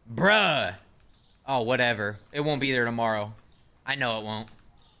 Bruh. Oh, whatever. It won't be there tomorrow. I know it won't.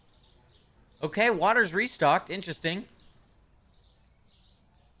 Okay, water's restocked. Interesting.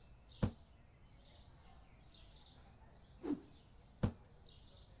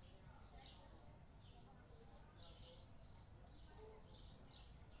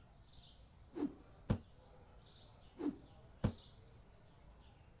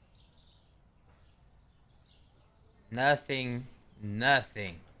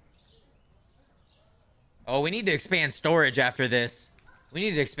 Nothing. Oh, we need to expand storage after this. We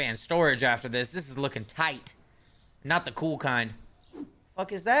need to expand storage after this. This is looking tight. Not the cool kind.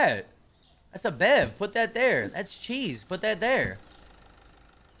 Fuck is that? That's a bev. Put that there. That's cheese. Put that there.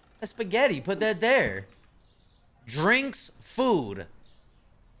 That's spaghetti. Put that there. Drinks, food.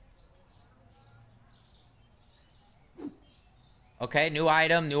 Okay, new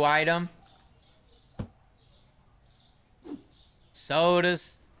item.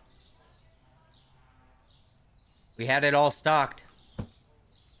 Sodas. We had it all stocked.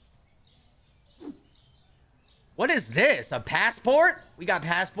 What is this? A passport? We got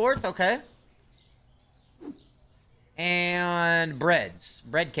passports, okay. And breads.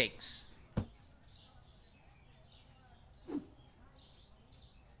 Bread cakes.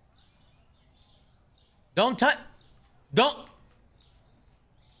 Don't touch. Don't.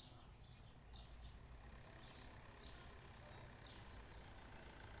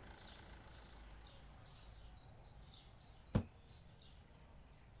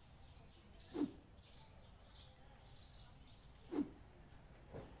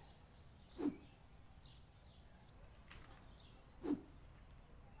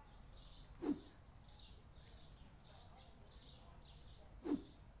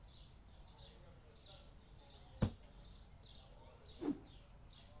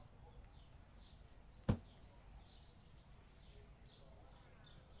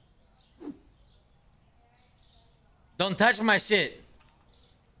 Don't touch my shit.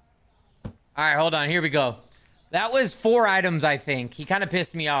 All right, hold on. Here we go. That was 4 items, I think. He kind of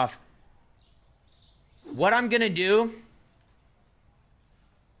pissed me off. What I'm going to do...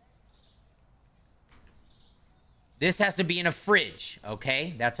 This has to be in a fridge,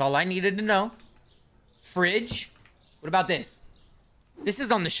 okay? That's all I needed to know. Fridge. What about this? This is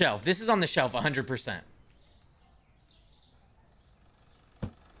on the shelf. This is on the shelf 100%.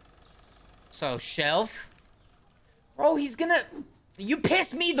 So, shelf. Bro, he's gonna... You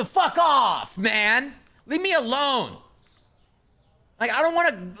pissed me the fuck off, man. Leave me alone. Like, I don't want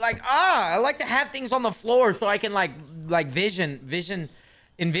to... Like, I like to have things on the floor so I can, like envision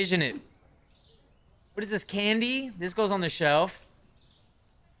it. What is this, candy? This goes on the shelf.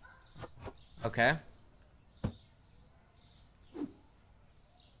 Okay.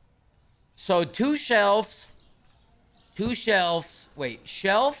 So 2 shelves. 2 shelves. Wait,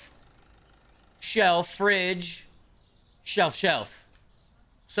 shelf, fridge, shelf.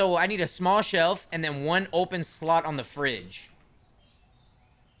 So I need a small shelf and then 1 open slot on the fridge.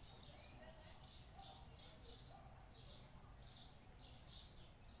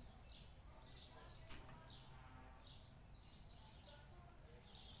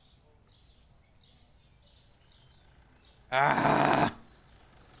 Ah.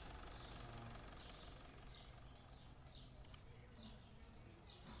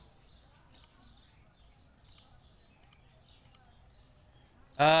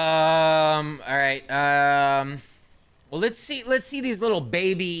 All right. Well, let's see these little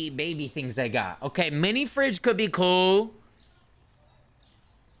baby things they got. Okay, mini fridge could be cool.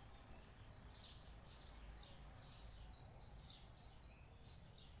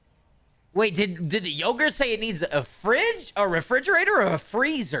 Wait, did the yogurt say it needs a fridge, a refrigerator, or a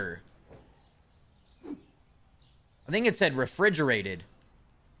freezer? I think it said refrigerated.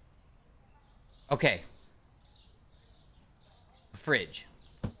 Okay. Fridge.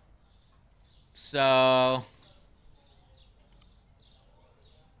 So...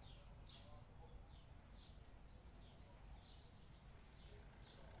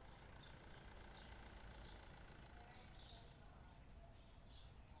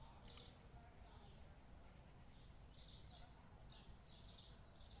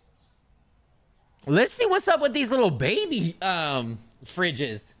 Let's see what's up with these little baby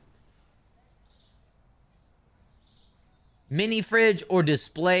fridges. Mini fridge or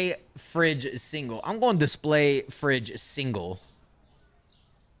display fridge single? I'm going display fridge single.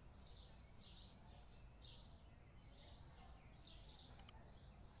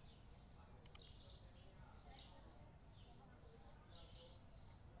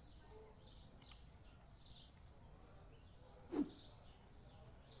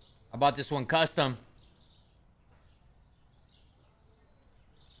 I bought this one custom.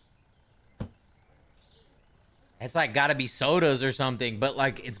 It's like gotta be sodas or something, but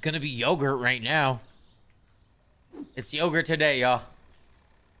like it's gonna be yogurt right now. It's yogurt today, y'all.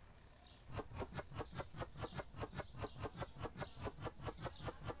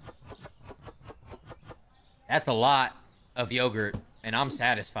 That's a lot of yogurt, and I'm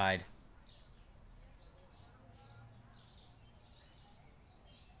satisfied.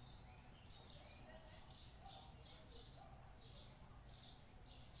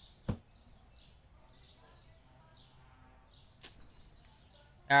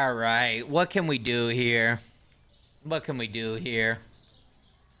 All right, what can we do here? What can we do here?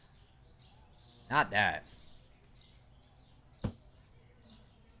 Not that.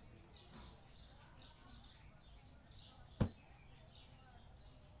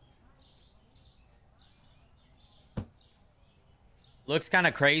 Looks kind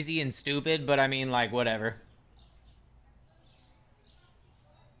of crazy and stupid, but I mean, like, whatever.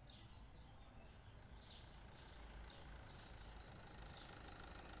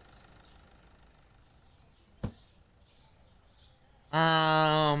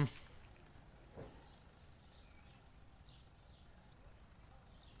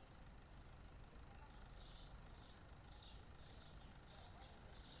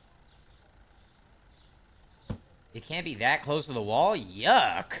 It can't be that close to the wall?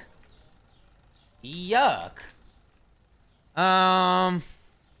 Yuck. Yuck. I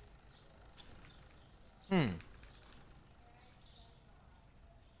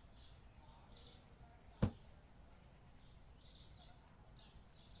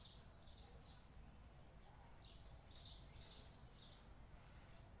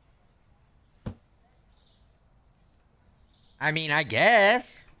mean, I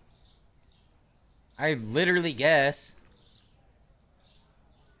guess. I literally guess.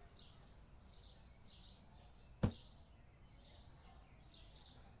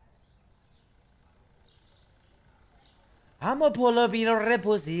 I'ma pull up, you know,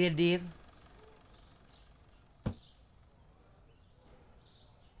 representative.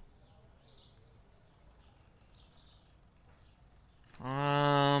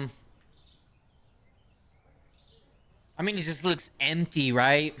 I mean, it just looks empty,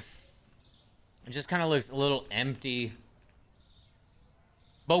 right? It just kind of looks a little empty.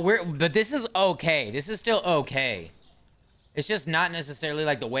 But this is okay. This is still okay. It's just not necessarily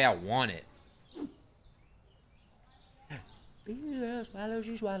like the way I want it.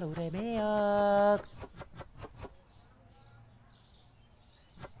 Swallow the milk.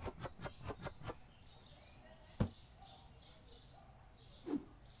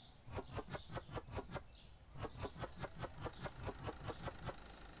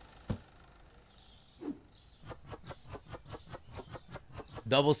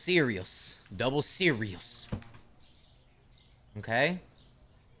 Double serious. Double serious. Okay.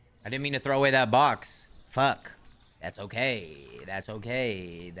 I didn't mean to throw away that box. Fuck. That's okay. That's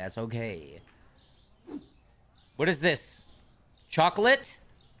okay. That's okay. What is this? Chocolate?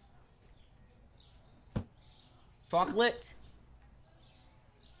 Chocolate?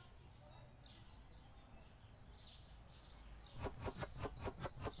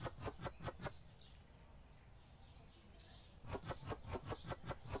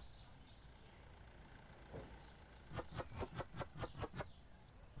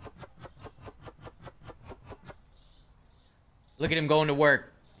 Look at him going to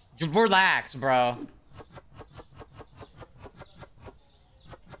work. Just relax, bro.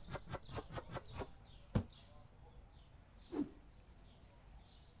 I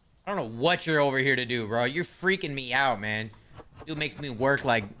don't know what you're over here to do, bro. You're freaking me out, man. Dude makes me work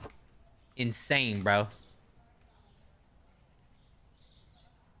like insane, bro.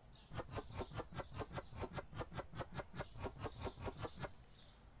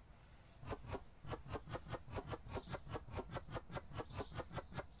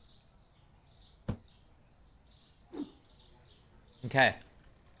 Okay.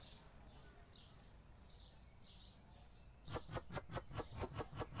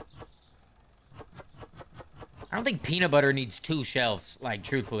 I don't think peanut butter needs 2 shelves, like,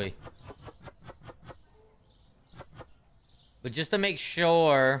 truthfully. But just to make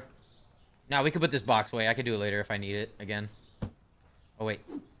sure... Now, we could put this box away. I could do it later if I need it again. Oh, wait.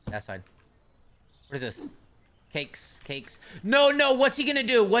 That side. What is this? Cakes. Cakes. No, no. What's he gonna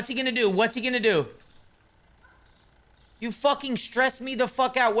do? What's he gonna do? What's he gonna do? You fucking stressed me the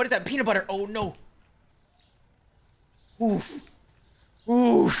fuck out. What is that? Peanut butter. Oh, no. Oof.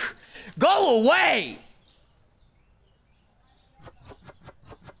 Oof. Go away!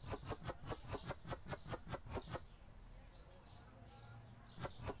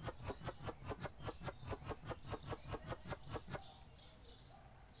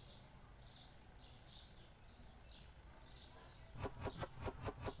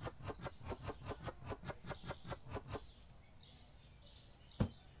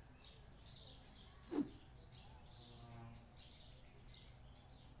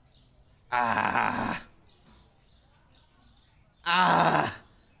 Ah. Ah.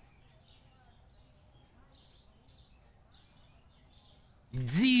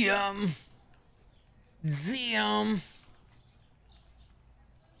 Damn. Damn.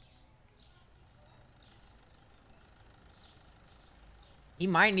 He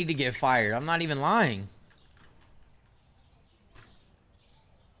might need to get fired. I'm not even lying.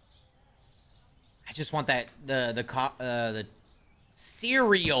 I just want that the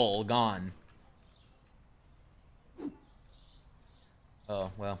cereal gone.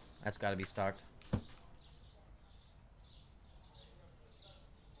 Oh, well, that's got to be stocked.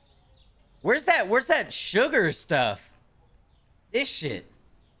 Where's that sugar stuff? This shit.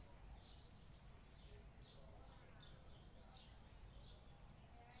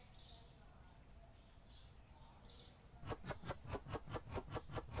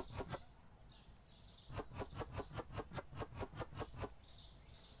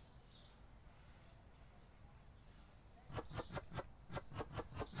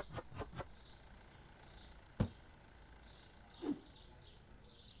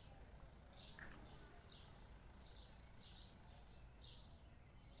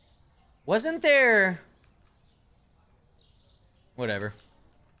 Wasn't there... Whatever.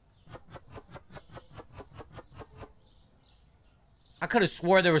 I could have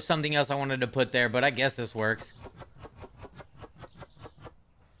swore there was something else I wanted to put there, but I guess this works.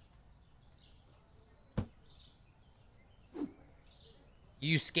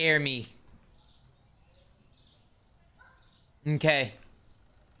 You scare me. Okay.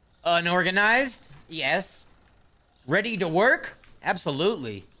 Unorganized? Yes. Ready to work?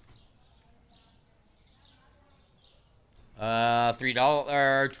 Absolutely. $3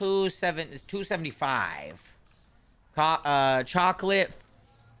 $2.75. Chocolate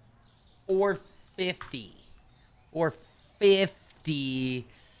 $4.50. $4.50.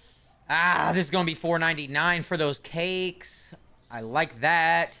 Ah, this is gonna be $4.99 for those cakes. I like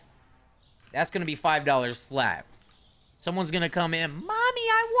that. That's gonna be $5 flat. Someone's gonna come in, Mommy,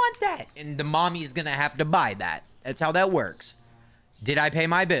 I want that. And the mommy is gonna have to buy that. That's how that works. Did I pay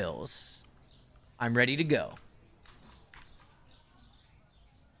my bills? I'm ready to go.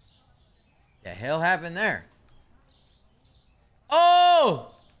 The hell happened there?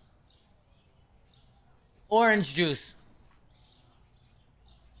 Oh! Orange juice.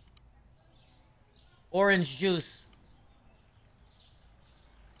 Orange juice.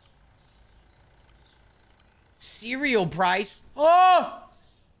 Cereal price. Oh!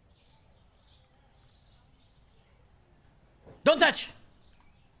 Don't touch.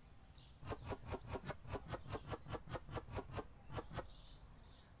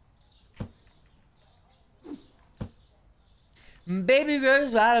 Baby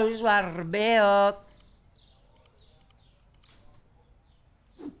girls, milk.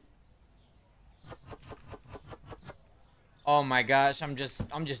 Oh my gosh, I'm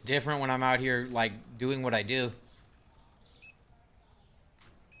just different when I'm out here like doing what I do.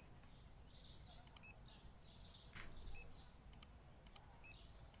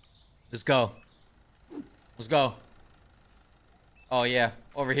 Let's go. Let's go. Oh yeah,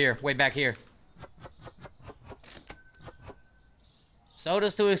 over here, way back here.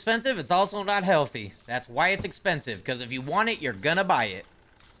 Soda's too expensive, it's also not healthy. That's why it's expensive, because if you want it, you're gonna buy it.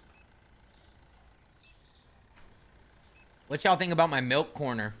 What y'all think about my milk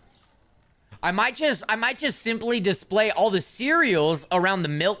corner? I might just simply display all the cereals around the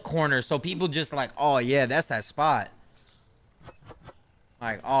milk corner so people just like, oh yeah, that's that spot.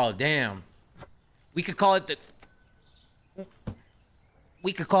 Like, oh damn. We could call it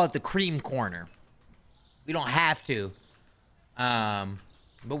the cream corner. We don't have to.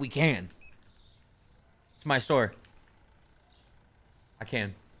 But we can. It's my store. I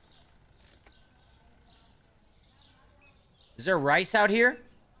can. Is there rice out here?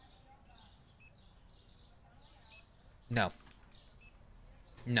 No.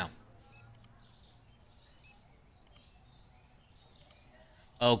 No.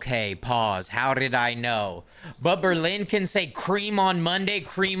 Okay, pause. How did I know? But Berlin can say cream on Monday,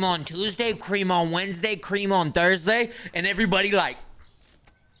 cream on Tuesday, cream on Wednesday, cream on Thursday, and everybody like...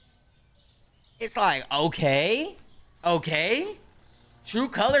 It's like, okay. Okay. True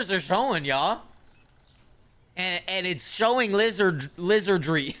colors are showing, y'all. And it's showing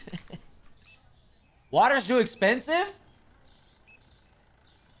lizardry. Water's too expensive?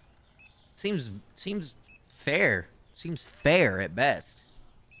 Seems fair. Seems fair at best.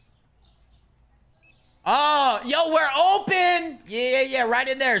 Oh, yo, we're open! Yeah, right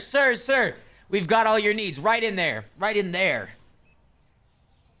in there. Sir. We've got all your needs. Right in there. Right in there.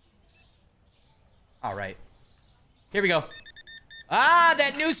 All right. Here we go. Ah,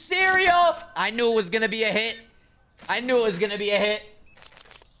 that new cereal! I knew it was gonna be a hit.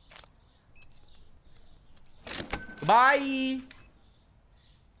 Goodbye.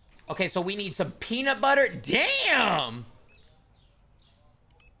 Okay, so we need some peanut butter. Damn!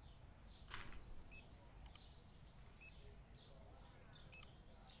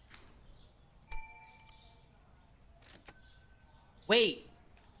 Wait.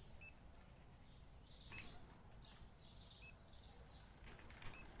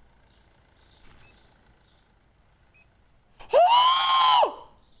 Oh!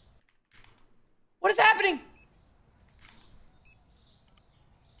 What is happening?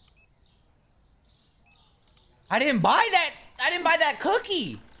 I didn't buy that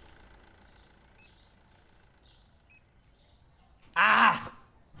cookie. Ah.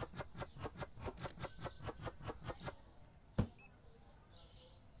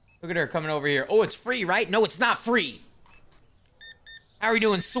 Look at her coming over here. Oh, it's free, right? No, it's not free. How are we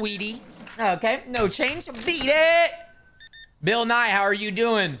doing, sweetie? Okay, no change. Beat it. Bill Nye, how are you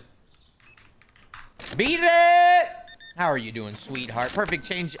doing? Beat it. How are you doing, sweetheart? Perfect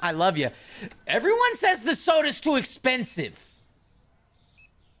change. I love you. Everyone says the soda's too expensive.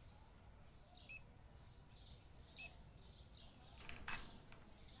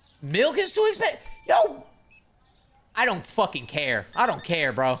 Milk is too expensive. Yo, I don't fucking care. I don't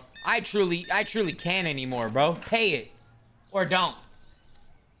care, bro. I truly can't anymore, bro. Pay it. Or don't.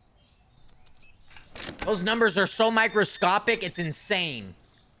 Those numbers are so microscopic, it's insane.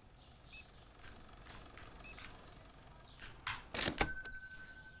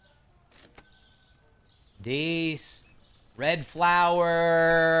 These. Red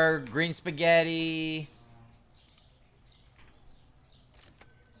flour. Green spaghetti.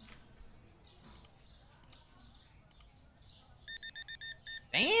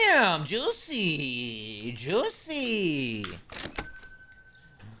 Damn, juicy. Juicy.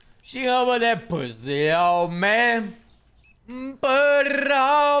 She over that pussy on me. Put it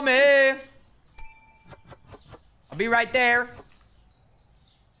on me. I'll be right there.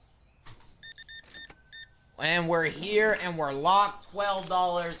 And we're here and we're locked.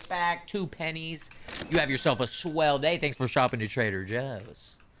 $12 back, 2 pennies. You have yourself a swell day. Thanks for shopping at Trader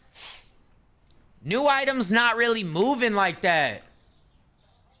Joe's. New items not really moving like that.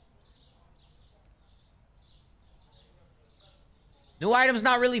 New items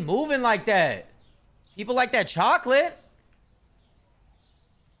not really moving like that. People like that chocolate.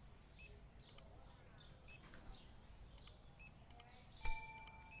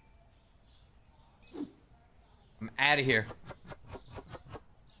 I'm out of here.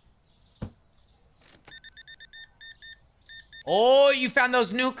 Oh, you found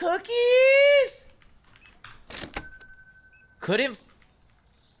those new cookies? Couldn't.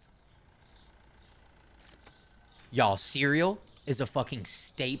 Y'all, cereal is a fucking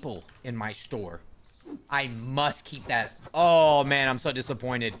staple in my store. I must keep that. Oh, man, I'm so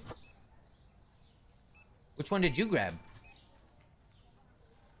disappointed. Which one did you grab?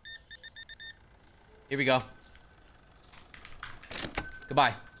 Here we go.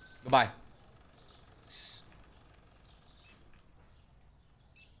 Goodbye. Goodbye.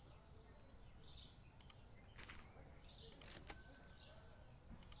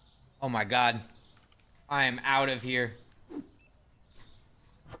 Oh my God. I am out of here.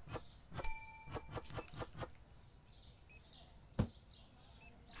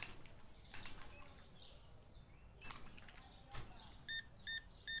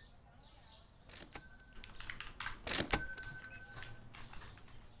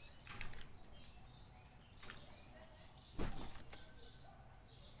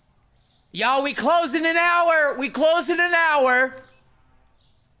 Y'all, we close in an hour. We close in an hour.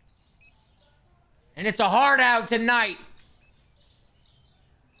 And it's a hard out tonight.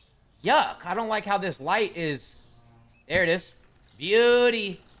 Yuck. I don't like how this light is. There it is.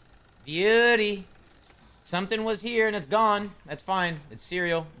 Beauty. Beauty. Something was here and it's gone. That's fine. It's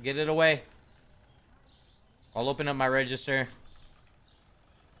cereal. Get it away. I'll open up my register.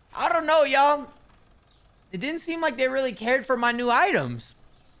 I don't know, y'all. It didn't seem like they really cared for my new items.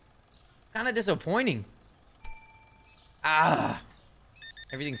 Kind of disappointing. Ah.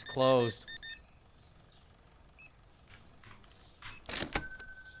 Everything's closed.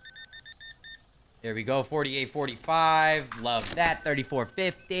 There we go. 48.45. Love that.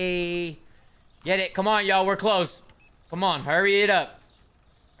 34.50. Get it. Come on, y'all. We're close. Come on. Hurry it up.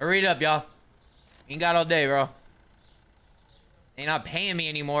 Hurry it up, y'all. Ain't got all day, bro. They not paying me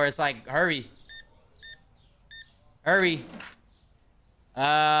anymore. It's like, hurry. Hurry.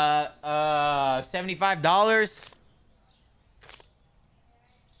 $75.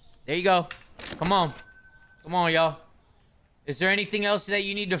 There you go. Come on. Come on, y'all. Is there anything else that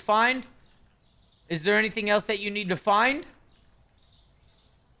you need to find? Is there anything else that you need to find?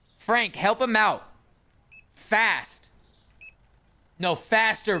 Frank, help him out. Fast. No,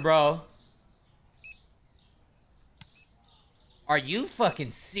 faster, bro. Are you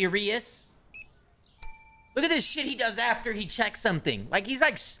fucking serious? Look at this shit he does after he checks something. Like, he's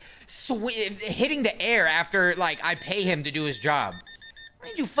like hitting the air after, like, I pay him to do his job.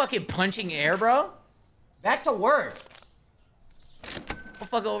 Aren't you fucking punching air, bro? Back to work. I'll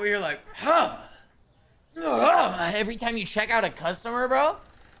fuck over here like, huh. Every time you check out a customer, bro.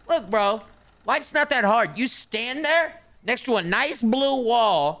 Look, bro. Life's not that hard. You stand there next to a nice blue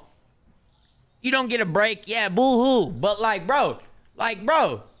wall. You don't get a break. Yeah, boo-hoo. But, like, bro,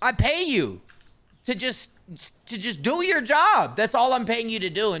 I pay you to just do your job. That's all I'm paying you to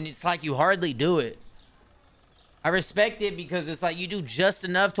do, and it's like you hardly do it. I respect it because it's like you do just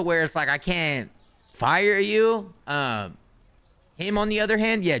enough to where it's like I can't fire you. Him on the other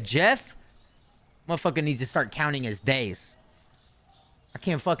hand, yeah, Jeff, motherfucker needs to start counting his days. I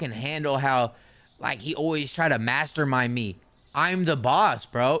can't fucking handle how like he always try to mastermind me. I'm the boss,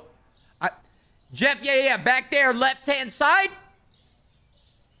 bro. Jeff, yeah, back there, left-hand side.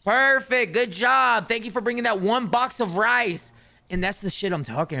 Perfect. Good job. Thank you for bringing that 1 box of rice. And that's the shit I'm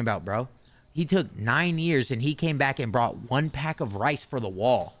talking about, bro. He took 9 years and he came back and brought 1 pack of rice for the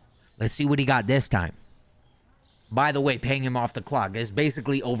wall. Let's see what he got this time. By the way, paying him off the clock. It's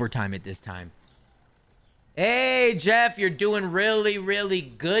basically overtime at this time. Hey, Jeff, you're doing really, really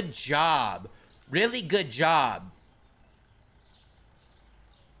good job. Really good job.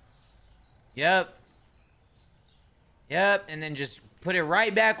 Yep. Yep, and then just put it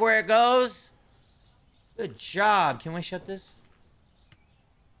right back where it goes. Good job. Can we shut this?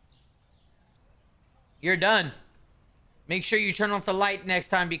 You're done. Make sure you turn off the light next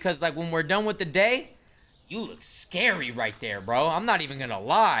time because, like, when we're done with the day, You look scary right there, bro. I'm not even gonna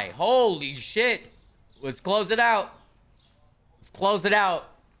lie. Holy shit. Let's close it out. Let's close it out.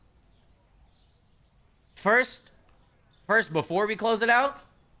 First, before we close it out,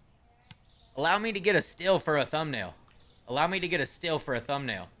 allow me to get a still for a thumbnail. Allow me to get a still for a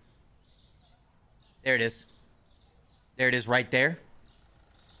thumbnail. There it is. There it is right there.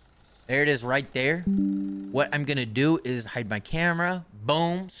 There it is right there. What I'm gonna do is hide my camera.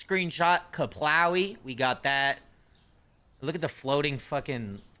 Boom. Screenshot. Kaplowy. We got that. Look at the floating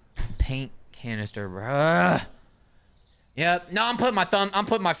fucking paint canister, bro. Yep. No, I'm putting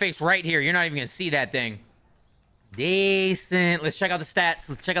my face right here. You're not even gonna see that thing. Decent. Let's check out the stats.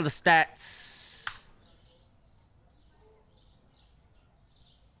 Let's check out the stats.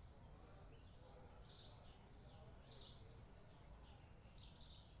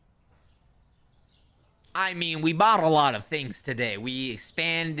 I mean, we bought a lot of things today. We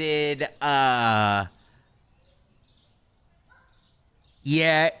expanded, yeah,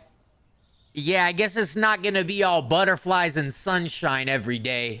 I guess it's not gonna be all butterflies and sunshine every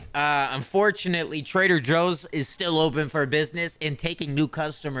day. Unfortunately, Trader Joe's is still open for business and taking new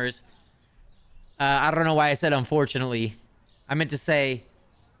customers. I don't know why I said unfortunately. I meant to say,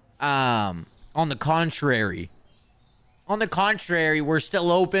 on the contrary. On the contrary, we're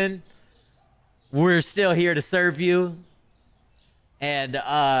still open. We're still here to serve you. And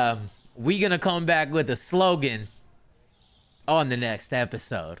we gonna come back with a slogan on the next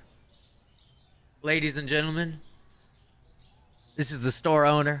episode. Ladies and gentlemen, this is the store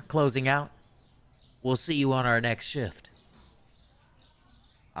owner closing out. We'll see you on our next shift.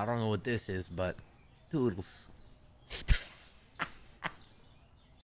 I don't know what this is, but toodles.